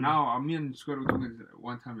 But now, me and Scott were talking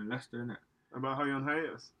one time in Leicester, innit? About how you're on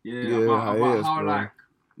hiatus. About hiatus, how bro. like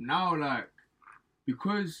now like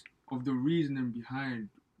because of the reasoning behind,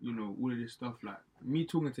 you know, all of this stuff, like me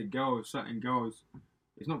talking to girls, certain girls,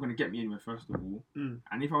 it's not gonna get me anywhere first of all.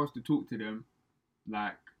 And if I was to talk to them,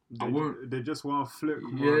 like I won't. They just want to flip.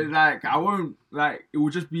 Yeah, like I won't. Like it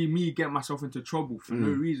will just be me getting myself into trouble for no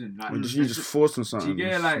reason. Like you just force on something.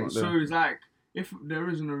 Yeah, like so it's like if there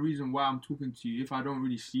isn't a reason why I'm talking to you, if I don't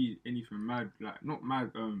really see anything mad, like not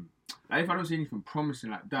mad, like if I don't see anything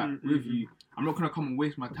promising like that with you, I'm not gonna come and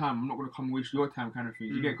waste my time. I'm not gonna come and waste your time, kind of thing.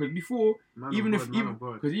 You get? Because before, even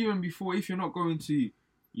before, if you're not going to,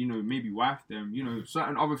 you know, maybe wife them, you know,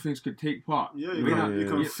 certain other things could take part. Yeah, you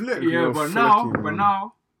can flip. Yeah, but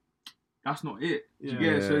now, that's not it. You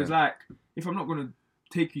get it? So it's like if I'm not gonna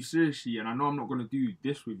take you seriously, and I know I'm not gonna do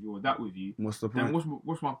this with you or that with you, what's the point? Then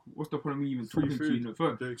what's the point of me even talking to you? You know,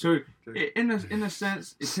 first? So in a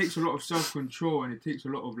sense, it takes a lot of self-control, and it takes a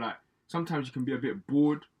lot of like. Sometimes you can be a bit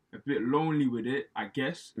bored, a bit lonely with it, I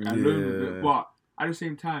guess, alone with it. But at the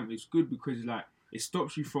same time, it's good because like it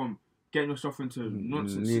stops you from getting yourself into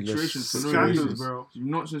nonsense situations for no reason.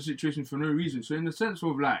 Nonsense situations for no reason. So in the sense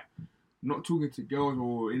of like not talking to girls,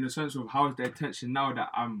 or in the sense of how's their attention now that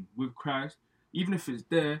I'm with Christ, even if it's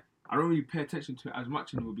there, I don't really pay attention to it as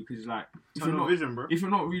much anymore because it's like if you're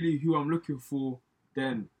not really who I'm looking for,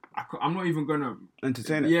 then I'm not even gonna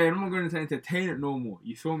entertain it. Yeah, I'm not gonna entertain it no more.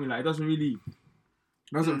 You feel me? Like it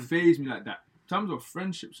doesn't faze me like that. In terms of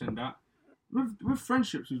friendships and that, with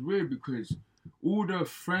friendships it's weird because all the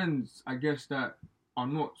friends, I guess, that are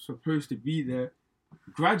not supposed to be there,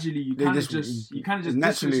 gradually you kind of just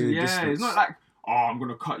naturally distance. It's not like I'm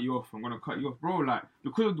gonna cut you off, bro. Like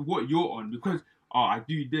because of what you're on, because I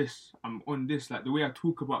do this, I'm on this, like the way I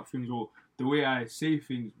talk about things or the way I say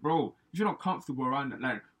things, bro. If you're not comfortable around that,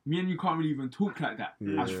 like me and you can't really even talk like that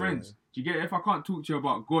as friends. Do you get it? If I can't talk to you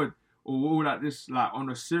about God or all like this, like on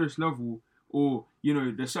a serious level, or you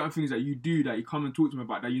know, there's certain things that you do that you come and talk to me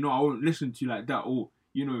about that you know I won't listen to like that, or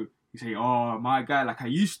you know, you say, oh my guy, like I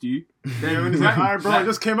used to. Then when it's like, alright, bro, I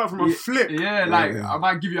just came up from a flip. Yeah, like I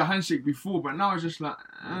might give you a handshake before, but now it's just like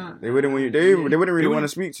they wouldn't really want to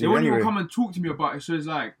speak to you. They wouldn't anyway. even come and talk to me about it. So it's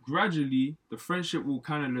like gradually the friendship will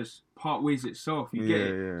kind of just part ways itself. You get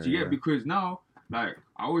it? Do you get it? Because now, like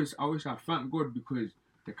I always I thank God because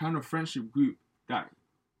the kind of friendship group that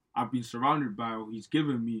I've been surrounded by or He's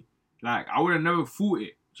given me, like I would have never thought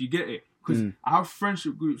it. Do you get it? Because I have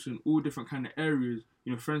friendship groups in all different kind of areas.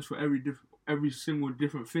 You know, friends for every single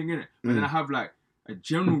different thing in it. But then I have like a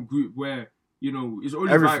general group where you know it's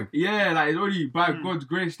only it's only by God's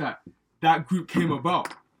grace that group came about.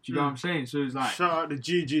 Do you know what I'm saying? So it's like shout out the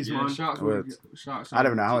GGs, man. Shout I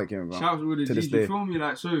don't know how it came about. Shout out to the to this G's. day. You feel me?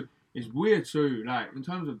 Like so, it's weird. So like in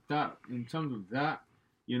terms of that,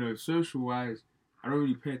 you know, social wise, I don't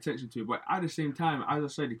really pay attention to it. But at the same time, as I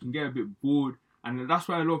said, it can get a bit bored, and that's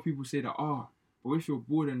why a lot of people say that. But if you're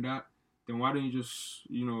bored in that, then why don't you just,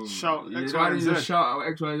 you know, shout X, why Y, don't and you Z. just shout out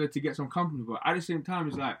X, Y, and Z to get some company? But at the same time,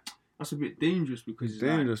 it's like that's a bit dangerous because it's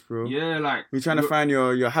dangerous, like, bro. Yeah, like you're trying to find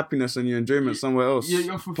your happiness and your enjoyment somewhere else. Yeah,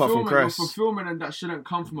 your apart from Christ. fulfillment, and that shouldn't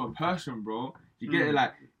come from a person, bro. You get it?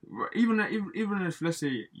 Like even if let's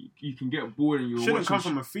say you can get bored and you're shouldn't watching come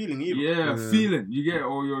from a feeling either. Yeah, feeling. You get it?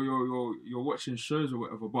 Or you're watching shows or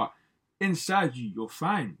whatever, but inside you're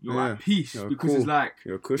fine. You're at peace because cool. it's like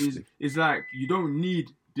you're cushy. it's like you don't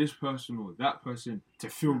need this person or that person to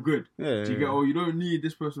feel good. Yeah, Do you get? Or you don't need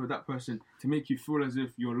this person or that person to make you feel as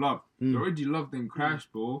if you're loved. You're already loved in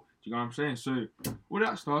Christ, bro. Do you know what I'm saying? So all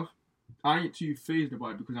that stuff, I ain't too phased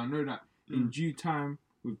about it because I know that in due time,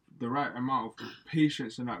 with the right amount of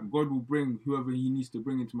patience and that, God will bring whoever He needs to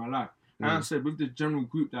bring into my life. Like I said, with the general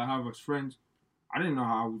group that I have as friends, I didn't know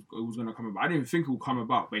how it was gonna come about. I didn't think it would come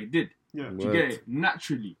about, but it did. Yeah. Do you get it?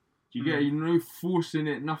 Naturally. Do you get it? You know, forcing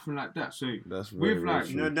it, nothing like that. So That's very, with very like,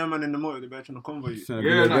 You know, them man in the motor, they're better trying to convo you.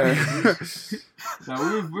 yeah,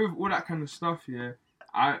 like with all that kind of stuff, yeah.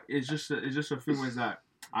 It's just a thing where it's like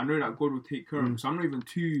I know that God will take care of him, so I'm not even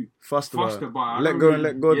too fussed about it. it. I Let don't go really- and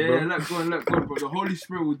let God, yeah, bro. let go and let God, bro. The Holy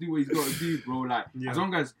Spirit will do what He's got to do, bro. Like Yeah. as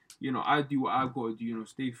long as you know I do what I've got to do, you know,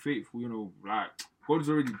 stay faithful, you know, like God's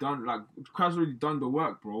already done, like Christ's already done the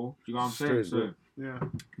work, bro. You know what I'm saying? Straight, So Yeah.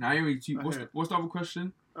 now anyway, too. I hear it. What's the other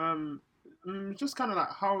question? Just kind of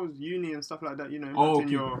like how's uni and stuff like that, you know, Oh,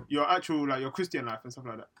 impacting okay. your actual, like, your Christian life and stuff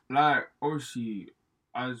like that. Like obviously,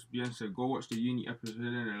 as Bien said, go watch the uni episode.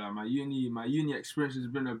 Innit? Like my uni experience has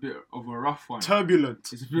been a bit of a rough one. Turbulent.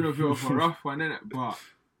 It's been a bit of a rough one, innit? But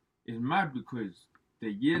it's mad because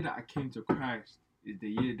the year that I came to Christ is the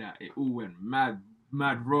year that it all went mad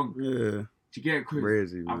wrong. Yeah. To get it, because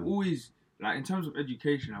Crazy, I've man. always, like, in terms of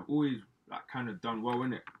education, I've always like kind of done well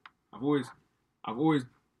in it. I've always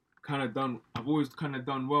kind of done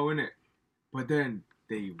well in it. But then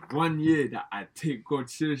the 1 year that I take God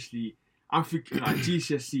seriously, I'm thinking like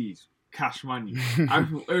GCSEs, cash money.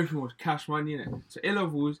 Everything was cash money in it. So A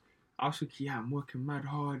levels, I was thinking, yeah, I'm working mad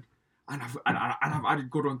hard, and I've added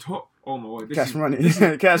God on top. Oh my word, Cash money.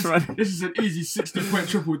 Cash money. This is an easy 60-point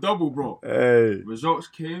triple double, bro. Hey. Results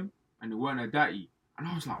came and they weren't a datty. And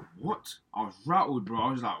I was like, what? I was rattled, bro.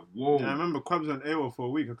 I was like, whoa. Yeah, I remember Kwabz on AWOL for a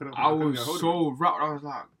week. I couldn't I get was hold of so rattled. I was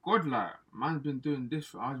like, God, like, man's been doing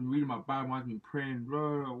this. I've been reading my Bible. Man's been praying,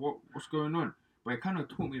 bro. What's going on? But it kind of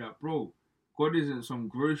taught me that, bro, God isn't some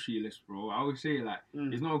grocery list, bro. I always say, like,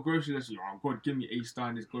 it's not a grocery list. Oh, God, give me A star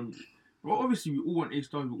and it's God. Well, obviously, we all want A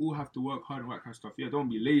stars. We all have to work hard and that kind of stuff. Yeah, don't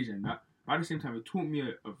be lazy and that. But at the same time, it taught me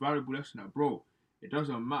a valuable lesson that, bro, it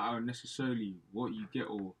doesn't matter necessarily what you get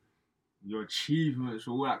or your achievements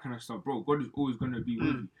or all that kind of stuff, bro. God is always going to be with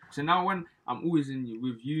you. So now when I'm always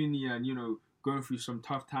with uni and, you know, going through some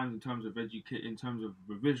tough times in terms of in terms of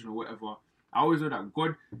revision or whatever, I always know that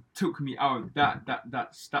God took me out of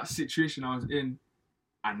that situation I was in,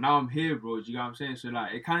 and now I'm here, bro. Do you know what I'm saying? So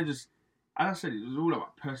like, it kind of just, as I said, it was all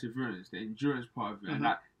about perseverance, the endurance part of it, and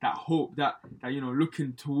that hope, that you know,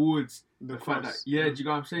 looking towards the fact that, yeah, do you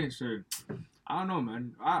know what I'm saying? So I don't know,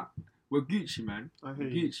 man. We're Gucci, man. I hear We're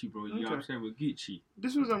you. Gucci, bro. You know what I'm saying? We're Gucci.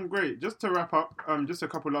 This was great. Just to wrap up, just a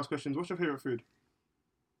couple last questions. What's your favourite food?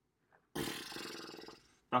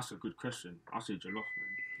 That's a good question. I'll say jollof, man.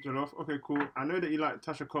 Jollof. Okay, cool. I know that you like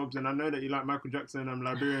Tasha Cobbs, and I know that you like Michael Jackson and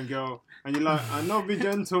Liberian Girl, and you like I know be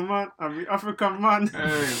gentleman, I be African man.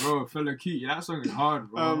 Hey, bro, fella cute. That song is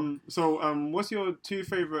hard, bro. What's your two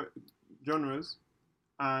favourite genres?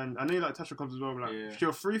 And I know you like Tasha Cobbs as well, but like,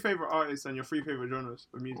 your three favourite artists and your three favourite genres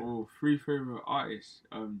for music. Oh, three favourite artists.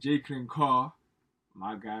 Jacqueline Carr,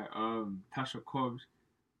 my guy. Tasha Cobbs,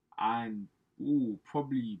 and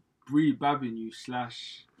probably Bree Babinu /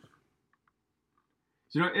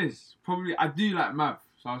 Do you know what it is? Probably, I do like Mav,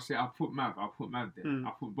 so I'll say I'll put Mav there. And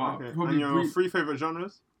your three favourite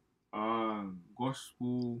genres?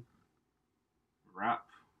 Gospel, rap,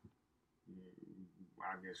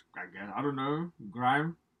 I guess, I don't know,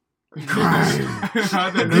 grime. This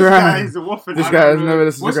guy is a waffle. This guy has never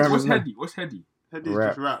listened to grime. What's heady? Heady's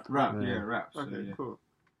just rap. Rap. So, Okay, yeah. cool.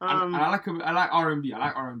 And I like R&B.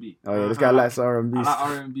 Oh yeah, this guy likes R&B. I like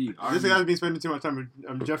R&B. This guy's been spending too much time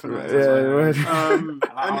with Jeff and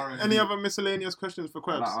any other miscellaneous questions for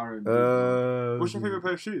Kwabz? I like R&B. What's your favourite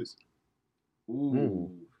pair of shoes?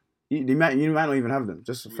 Ooh. You might not even have them.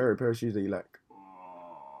 Just a favorite pair of shoes that you like.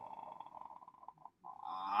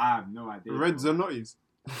 I have no idea. Reds or naughties?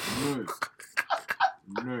 No.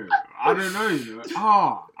 I don't know, you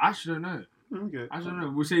know. I should know. Okay. I don't know.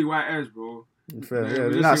 We'll say white airs, bro. Fair,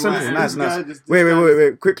 Yeah, yeah. simple. Nice.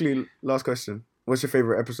 Wait. Quickly, last question. What's your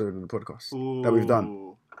favorite episode of the podcast that we've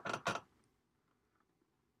done?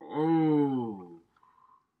 Oh,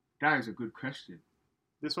 that is a good question.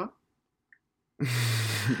 This one?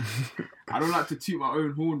 I don't like to toot my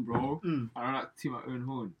own horn, bro. I don't like to toot my own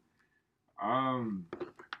horn.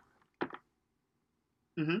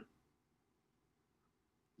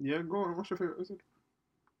 Yeah, go on. What's your favorite episode?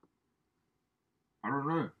 I don't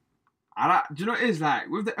know. Do you know what it is like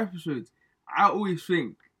with the episodes? I always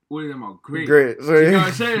think all of them are great. So, you know what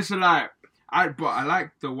I'm saying? So like, I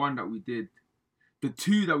like the one that we did, the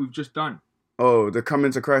two that we've just done. Oh, the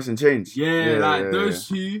coming to Christ and change. Yeah, like those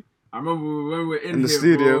two. I remember when we were in the here,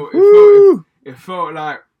 studio. Bro, it felt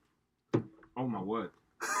like, oh my word.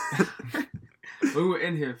 When we were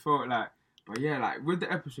in here, it felt like, but yeah, like with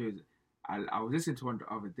the episodes, I was listening to one the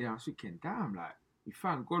other day. I was thinking, damn, like we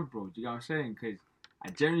found God, bro. Do you know what I'm saying? Because I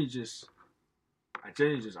genuinely just, I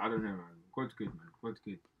don't know, man. God's good, man. God's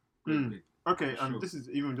good. Good. Okay, this is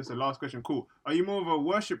even just the last question. Cool. Are you more of a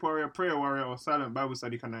worship warrior, prayer warrior, or silent Bible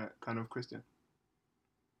study kind of Christian?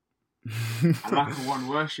 I like a one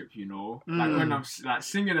worship, you know, like when I'm like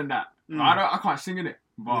singing and that. I can't sing in it,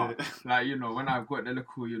 but like, you know, when I've got the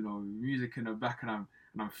little, you know, music in the back and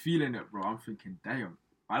I'm feeling it, bro. I'm thinking, damn.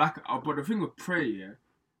 I like it, but the thing with prayer, yeah,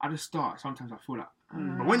 I just start. Sometimes I feel like,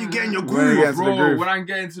 but when you get in your groove, bro, when I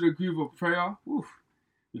get into the groove of prayer, woof,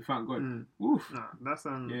 you thank God. Woof. Nah, that's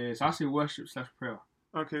yeah. So I say worship / prayer.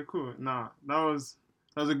 Okay, cool. Nah, that was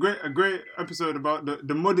a great episode about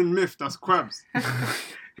the modern myth that's Kwabz.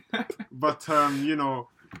 But you know,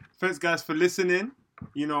 thanks guys for listening.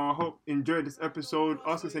 You know, I hope you enjoyed this episode.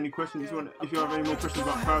 Ask us any questions if you have any more questions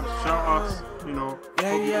about Kwabz, shout us. You know,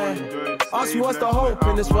 hope you all enjoyed. Ask me what's the hope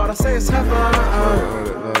in this world. I say it's heaven.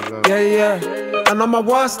 Yeah. And on my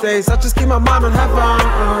worst days, I just keep my mind on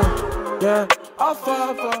heaven. Yeah. I'll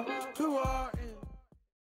fall.